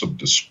deaths of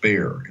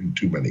despair in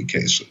too many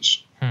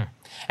cases.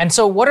 And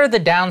so what are the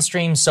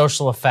downstream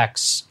social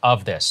effects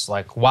of this?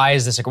 Like, why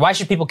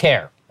should people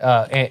care,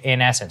 in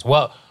essence?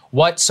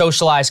 What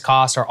socialized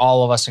costs are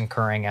all of us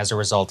incurring as a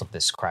result of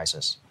this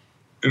crisis?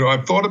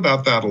 I've thought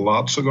about that a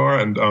lot, Sagar,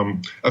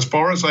 and as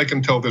far as I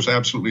can tell, there's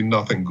absolutely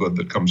nothing good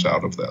that comes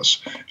out of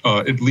this.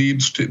 It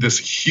leads to this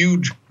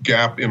huge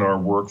gap in our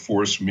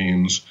workforce,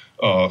 means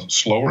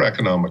slower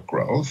economic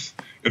growth.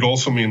 It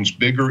also means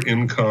bigger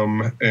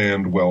income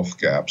and wealth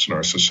gaps in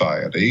our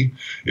society.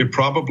 It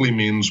probably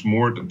means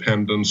more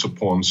dependence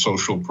upon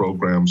social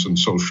programs and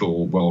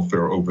social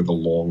welfare over the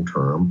long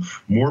term,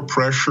 more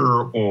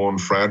pressure on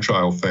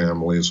fragile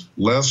families,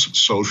 less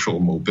social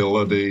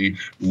mobility,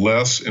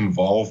 less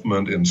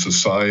involvement in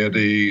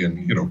society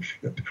and,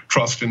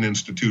 trust in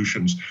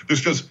institutions. There's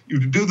just, you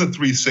do the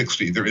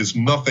 360, there is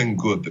nothing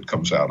good that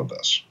comes out of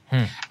this.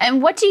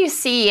 And what do you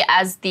see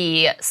as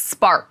the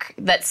spark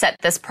that set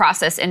this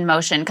process in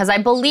motion? Because I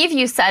believe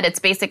you said it's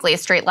basically a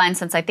straight line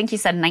since I think you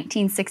said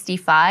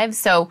 1965.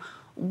 So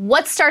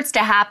what starts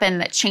to happen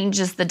that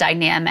changes the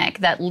dynamic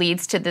that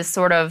leads to this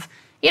sort of,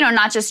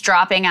 not just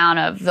dropping out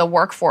of the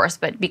workforce,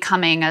 but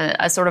becoming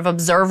a sort of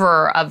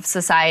observer of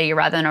society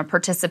rather than a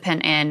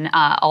participant in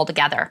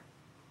altogether?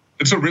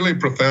 It's a really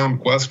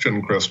profound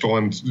question, Crystal.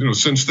 And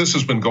since this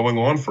has been going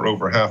on for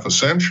over half a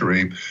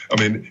century,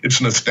 it's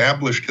an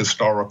established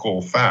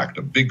historical fact,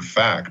 a big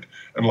fact.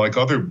 And like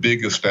other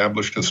big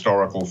established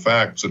historical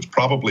facts, it's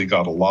probably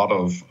got a lot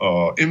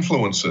of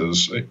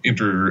influences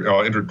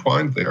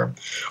intertwined there.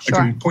 Sure. I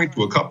can point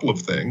to a couple of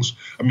things.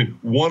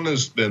 One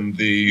has been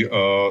the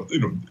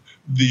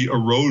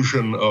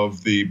erosion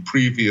of the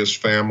previous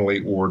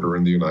family order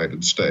in the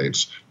United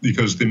States,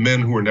 because the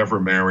men who are never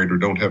married or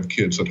don't have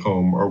kids at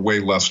home are way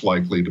less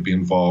likely to be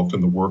involved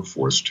in the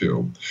workforce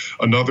too.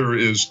 Another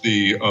is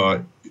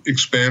the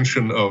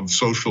expansion of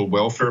social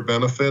welfare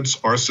benefits.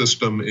 Our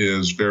system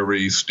is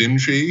very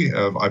stingy.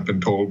 I've been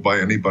told by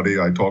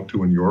anybody I talk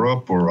to in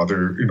Europe or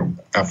other,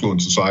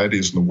 affluent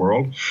societies in the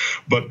world.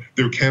 But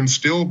there can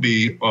still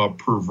be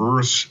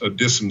perverse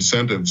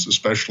disincentives,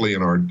 especially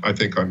in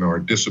our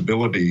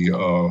disability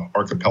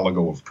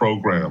archipelago of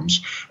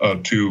programs,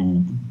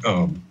 to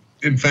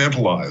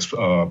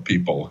infantilize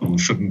people who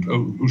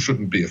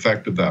shouldn't be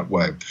affected that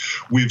way.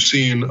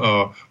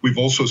 We've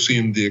also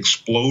seen the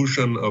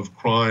explosion of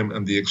crime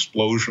and the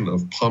explosion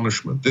of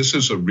punishment. This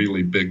is a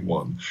really big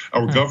one.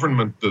 Our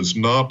government does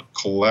not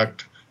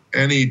collect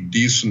any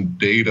decent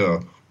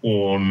data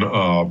on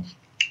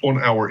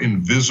our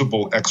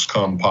invisible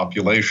ex-con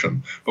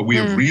population. But we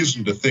have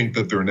reason to think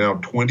that there are now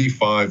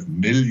 25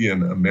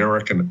 million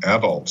American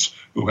adults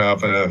who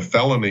have a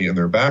felony in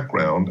their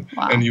background.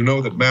 Wow. And you know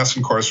that mass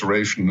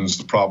incarceration is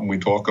the problem we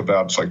talk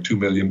about. It's like 2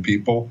 million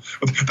people.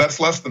 But that's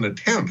less than a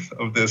tenth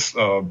of this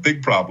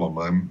big problem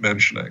I'm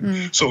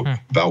mentioning. So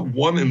about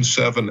 1 in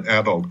 7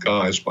 adult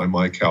guys, by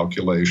my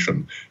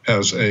calculation,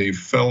 has a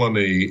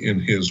felony in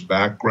his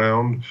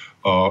background.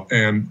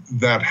 And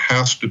that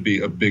has to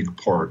be a big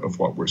part of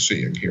what we're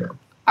seeing here.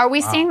 Are we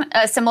seeing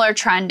a similar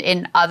trend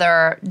in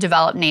other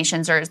developed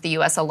nations, or is the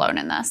U.S. alone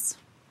in this?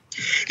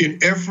 In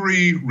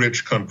every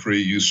rich country,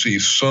 you see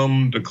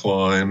some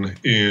decline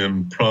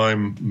in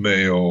prime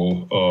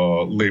male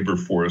labor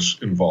force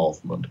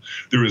involvement.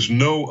 There is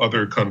no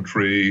other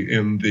country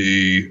in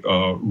the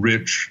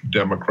rich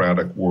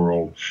democratic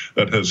world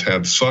that has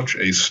had such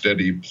a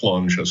steady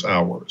plunge as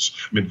ours.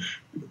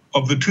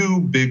 Of the 2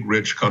 big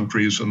rich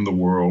countries in the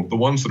world, the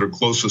ones that are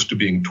closest to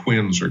being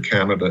twins are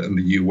Canada and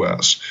the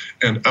U.S.,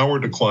 and our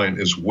decline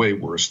is way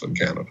worse than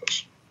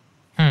Canada's.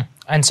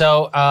 And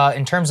so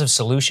in terms of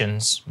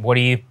solutions, what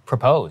do you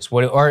propose?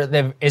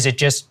 Is it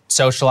just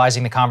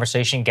socializing the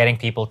conversation, getting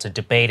people to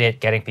debate it,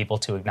 getting people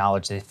to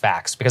acknowledge the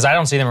facts? Because I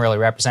don't see them really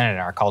represented in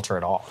our culture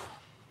at all.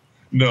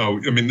 No,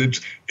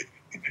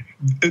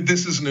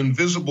 this is an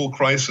invisible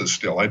crisis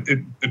still.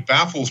 It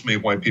baffles me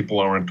why people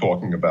aren't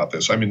talking about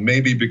this. I mean,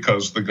 maybe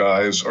because the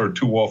guys are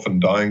too often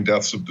dying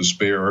deaths of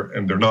despair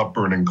and they're not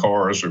burning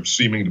cars or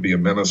seeming to be a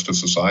menace to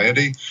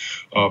society.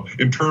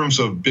 In terms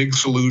of big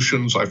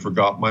solutions, I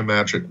forgot my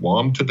magic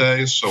wand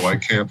today, so I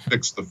can't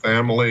fix the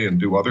family and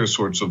do other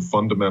sorts of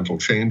fundamental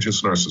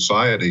changes in our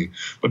society.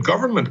 But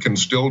government can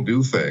still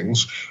do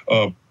things.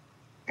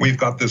 We've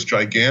got this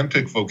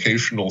gigantic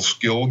vocational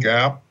skill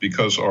gap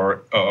because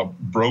our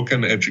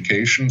broken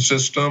education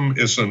system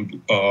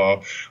isn't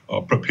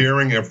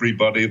preparing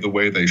everybody the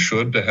way they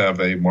should to have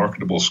a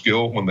marketable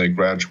skill when they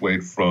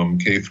graduate from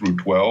K through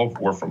 12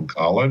 or from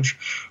college.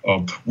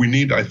 We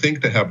need, I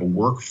think, to have a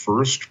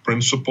work-first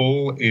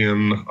principle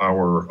in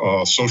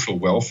our social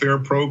welfare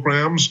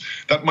programs.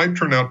 That might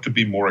turn out to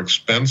be more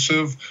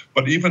expensive,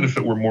 but even if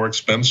it were more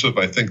expensive,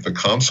 I think the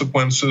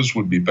consequences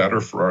would be better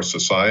for our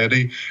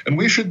society. And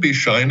we should be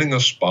shining a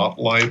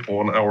spotlight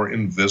on our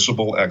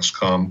invisible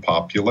ex-con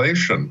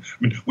population.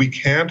 I mean, we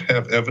can't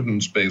have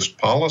evidence-based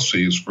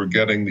policies for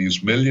getting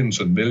these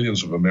millions and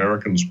millions of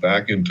Americans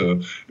back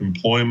into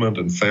employment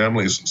and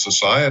families and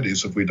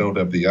societies if we don't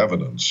have the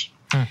evidence.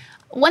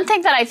 One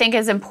thing that I think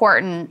is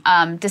important,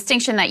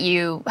 distinction that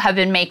you have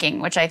been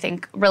making, which I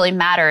think really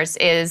matters,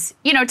 is,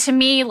 to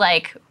me,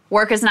 like,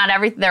 work is not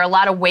everything. There are a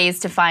lot of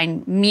ways to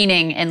find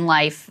meaning in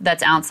life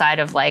that's outside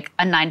of like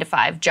a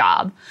 9-to-5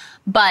 job.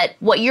 But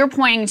what you're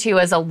pointing to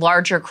is a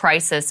larger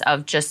crisis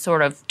of just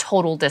sort of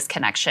total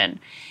disconnection.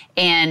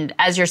 And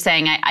as you're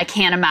saying, I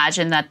can't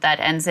imagine that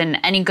ends in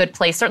any good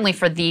place, certainly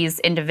for these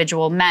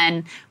individual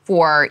men,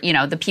 for,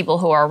 the people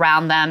who are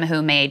around them,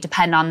 who may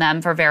depend on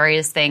them for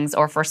various things,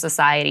 or for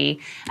society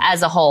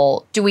as a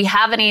whole. Do we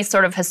have any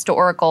sort of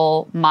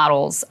historical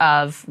models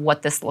of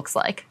what this looks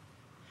like?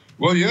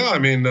 Well, yeah. I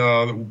mean,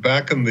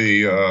 back in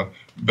the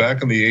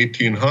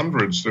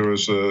 1800s, there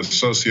was a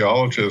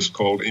sociologist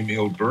called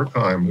Emil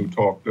Durkheim who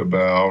talked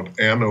about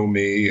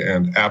anomie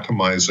and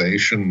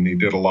atomization. He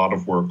did a lot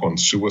of work on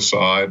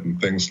suicide and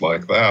things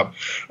like that.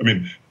 I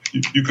mean,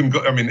 you can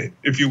go, I mean,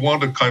 if you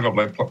want to kind of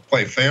like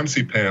play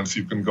fancy pants,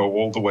 you can go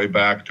all the way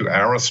back to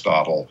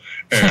Aristotle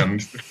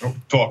and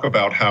talk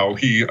about how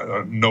he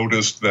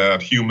noticed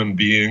that human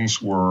beings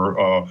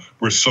were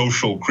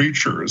social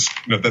creatures,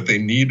 that they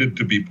needed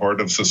to be part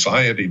of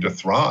society to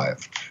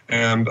thrive.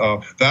 And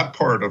that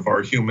part of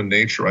our human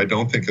nature, I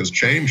don't think, has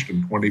changed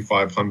in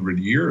 2,500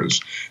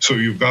 years. So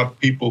you've got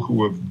people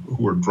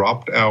who are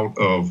dropped out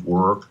of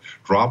work,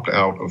 dropped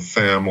out of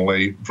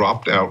family,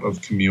 dropped out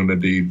of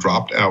community,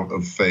 dropped out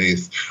of faith.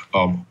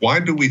 Why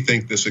do we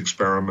think this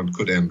experiment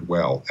could end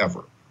well,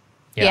 ever?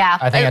 Yeah,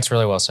 I think that's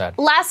really well said.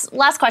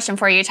 Last question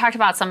for you. You talked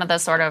about some of the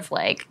sort of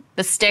like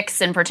the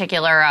sticks in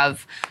particular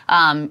of,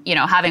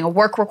 having a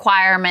work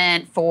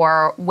requirement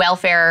for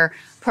welfare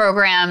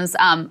programs.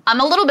 I'm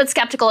a little bit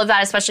skeptical of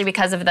that, especially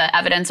because of the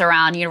evidence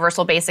around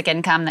universal basic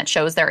income that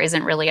shows there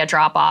isn't really a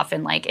drop off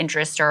in like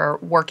interest or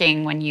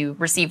working when you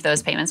receive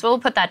those payments. But we'll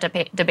put that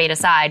debate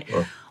aside.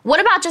 Sure. What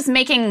about just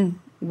making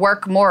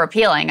work more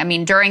appealing? I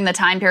mean, during the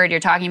time period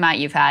you're talking about,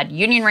 you've had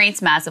union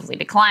rates massively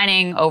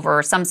declining.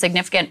 Over some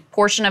significant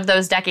portion of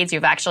those decades,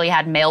 you've actually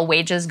had male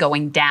wages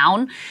going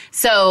down.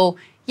 So,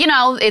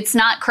 it's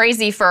not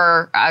crazy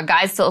for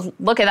guys to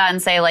look at that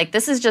and say, like,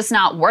 this is just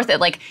not worth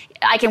it. Like,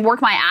 I can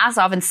work my ass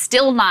off and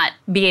still not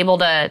be able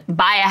to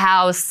buy a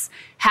house,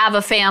 have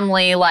a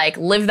family, like,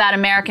 live that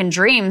American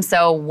dream.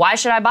 So why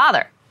should I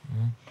bother?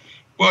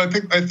 Well,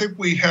 I think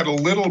we had a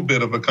little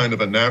bit of a kind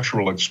of a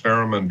natural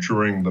experiment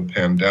during the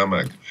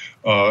pandemic.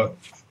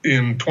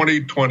 In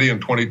 2020 and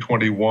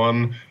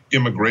 2021,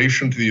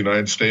 immigration to the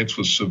United States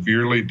was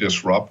severely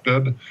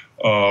disrupted.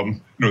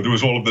 There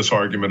was all of this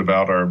argument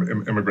about our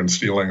immigrants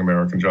stealing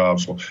American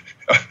jobs. Well,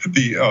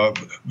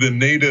 the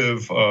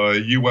native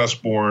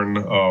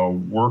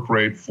U.S.-born work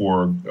rate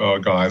for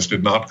guys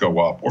did not go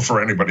up, or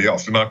for anybody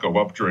else, did not go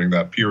up during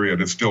that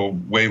period. It's still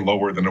way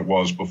lower than it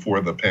was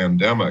before the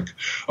pandemic.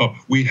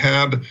 We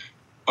had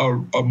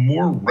a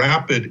more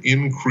rapid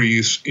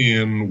increase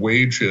in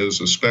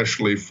wages,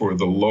 especially for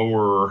the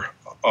lower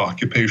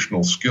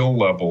occupational skill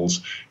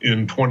levels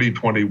in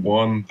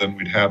 2021 than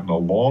we'd had in a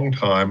long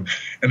time.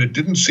 And it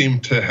didn't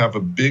seem to have a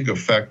big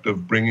effect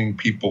of bringing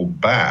people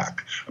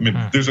back. I mean,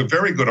 there's a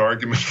very good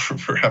argument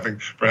for having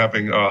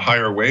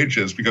higher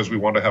wages because we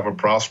want to have a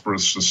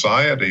prosperous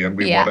society and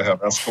we want to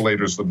have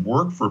escalators that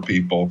work for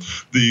people.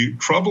 The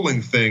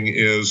troubling thing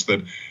is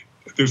that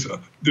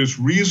there's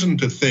reason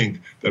to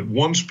think that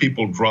once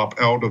people drop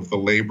out of the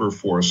labor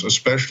force,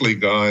 especially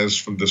guys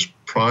from this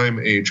prime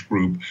age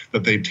group,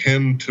 that they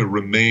tend to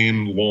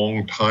remain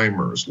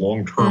long-termers.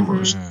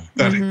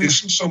 That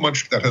isn't so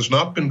much, that has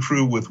not been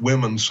true with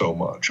women so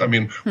much. I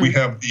mean, we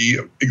have the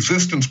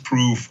existence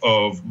proof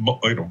of,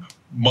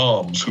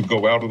 moms who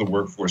go out of the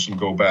workforce and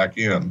go back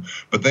in,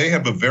 but they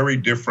have a very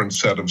different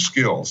set of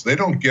skills. They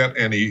don't get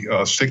any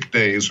sick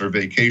days or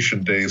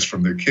vacation days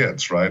from their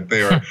kids, right?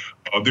 They are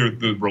they're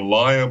the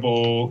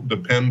reliable,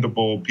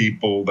 dependable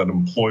people that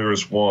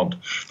employers want.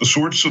 The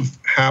sorts of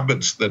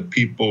habits that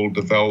people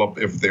develop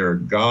if they're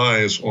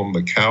guys on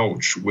the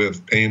couch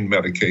with pain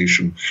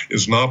medication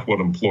is not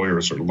what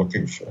employers are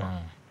looking for.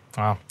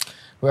 Wow.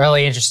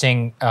 Really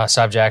interesting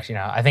subject.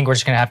 I think we're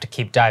just going to have to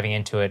keep diving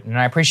into it. And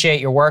I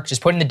appreciate your work,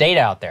 just putting the data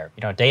out there.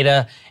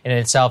 Data in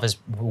itself is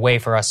a way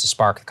for us to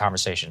spark the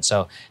conversation.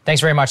 So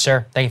thanks very much,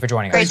 sir. Thank you for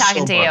joining us. Great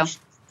talking to you.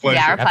 Pleasure.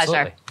 Yeah, our pleasure.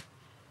 Absolutely.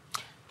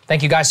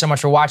 Thank you guys so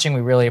much for watching.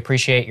 We really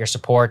appreciate your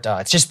support.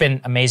 It's just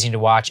been amazing to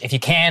watch. If you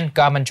can,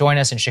 come and join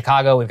us in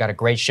Chicago. We've got a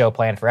great show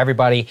planned for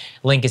everybody.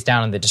 Link is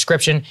down in the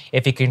description.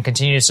 If you can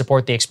continue to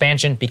support the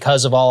expansion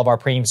because of all of our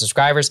premium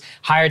subscribers,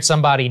 hired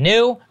somebody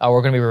new.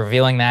 We're going to be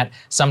revealing that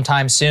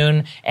sometime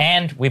soon.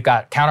 And we've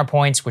got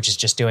Counterpoints, which is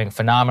just doing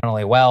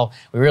phenomenally well.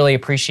 We really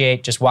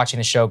appreciate just watching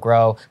the show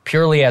grow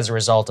purely as a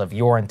result of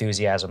your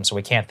enthusiasm. So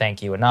we can't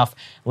thank you enough.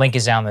 Link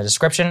is down in the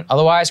description.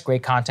 Otherwise,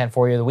 great content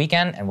for you the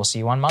weekend, and we'll see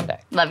you on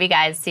Monday. Love you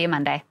guys. See you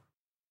Monday.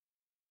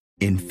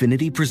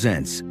 Infiniti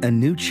presents a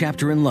new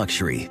chapter in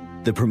luxury,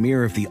 the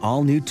premiere of the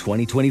all-new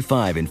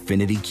 2025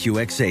 Infiniti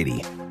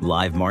QX80,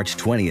 live March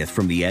 20th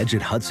from the Edge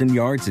at Hudson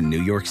Yards in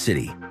New York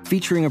City,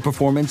 featuring a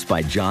performance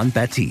by John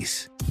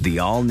Batiste. The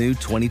all-new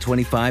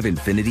 2025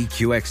 Infiniti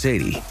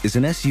QX80 is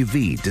an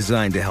SUV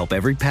designed to help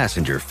every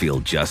passenger feel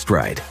just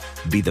right.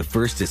 Be the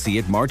first to see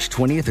it March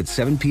 20th at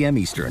 7 p.m.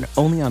 Eastern,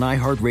 only on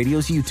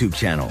iHeartRadio's YouTube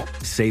channel.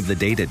 Save the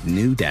date at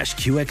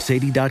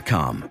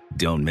new-QX80.com.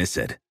 Don't miss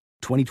it.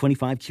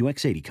 2025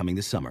 QX80 coming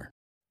this summer.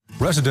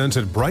 Residents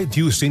at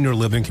Brightview Senior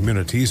Living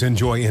Communities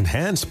enjoy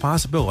enhanced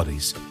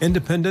possibilities,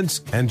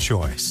 independence, and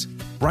choice.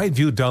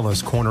 Brightview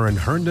Dulles Corner in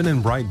Herndon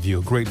and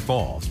Brightview, Great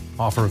Falls,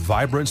 offer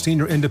vibrant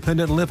senior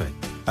independent living,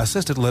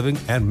 assisted living,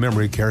 and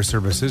memory care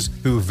services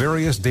through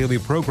various daily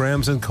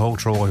programs and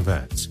cultural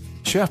events.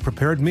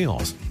 Chef-prepared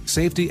meals,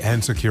 safety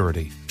and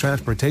security,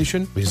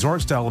 transportation,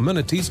 resort-style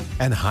amenities,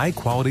 and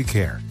high-quality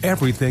care.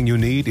 Everything you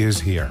need is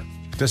here.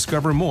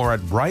 Discover more at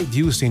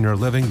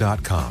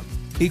brightviewseniorliving.com.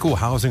 Equal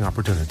housing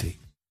opportunity.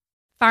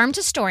 Farm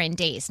to store in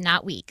days,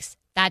 not weeks.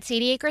 That's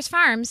 80 Acres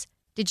Farms.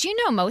 Did you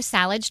know most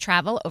salads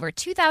travel over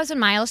 2,000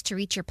 miles to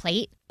reach your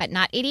plate? But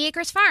not 80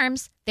 Acres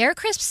Farms. Their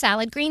crisp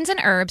salad greens and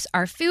herbs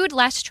are food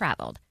less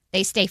traveled.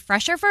 They stay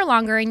fresher for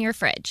longer in your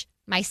fridge.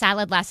 My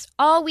salad lasts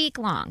all week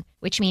long,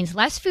 which means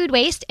less food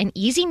waste and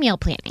easy meal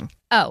planning.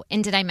 Oh,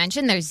 and did I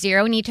mention there's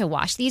zero need to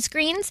wash these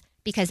greens?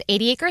 Because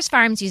 80 Acres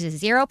Farms uses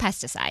zero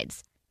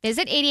pesticides.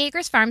 Visit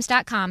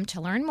 80acresfarms.com to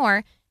learn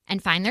more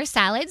and find their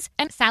salads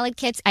and salad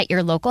kits at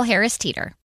your local Harris Teeter.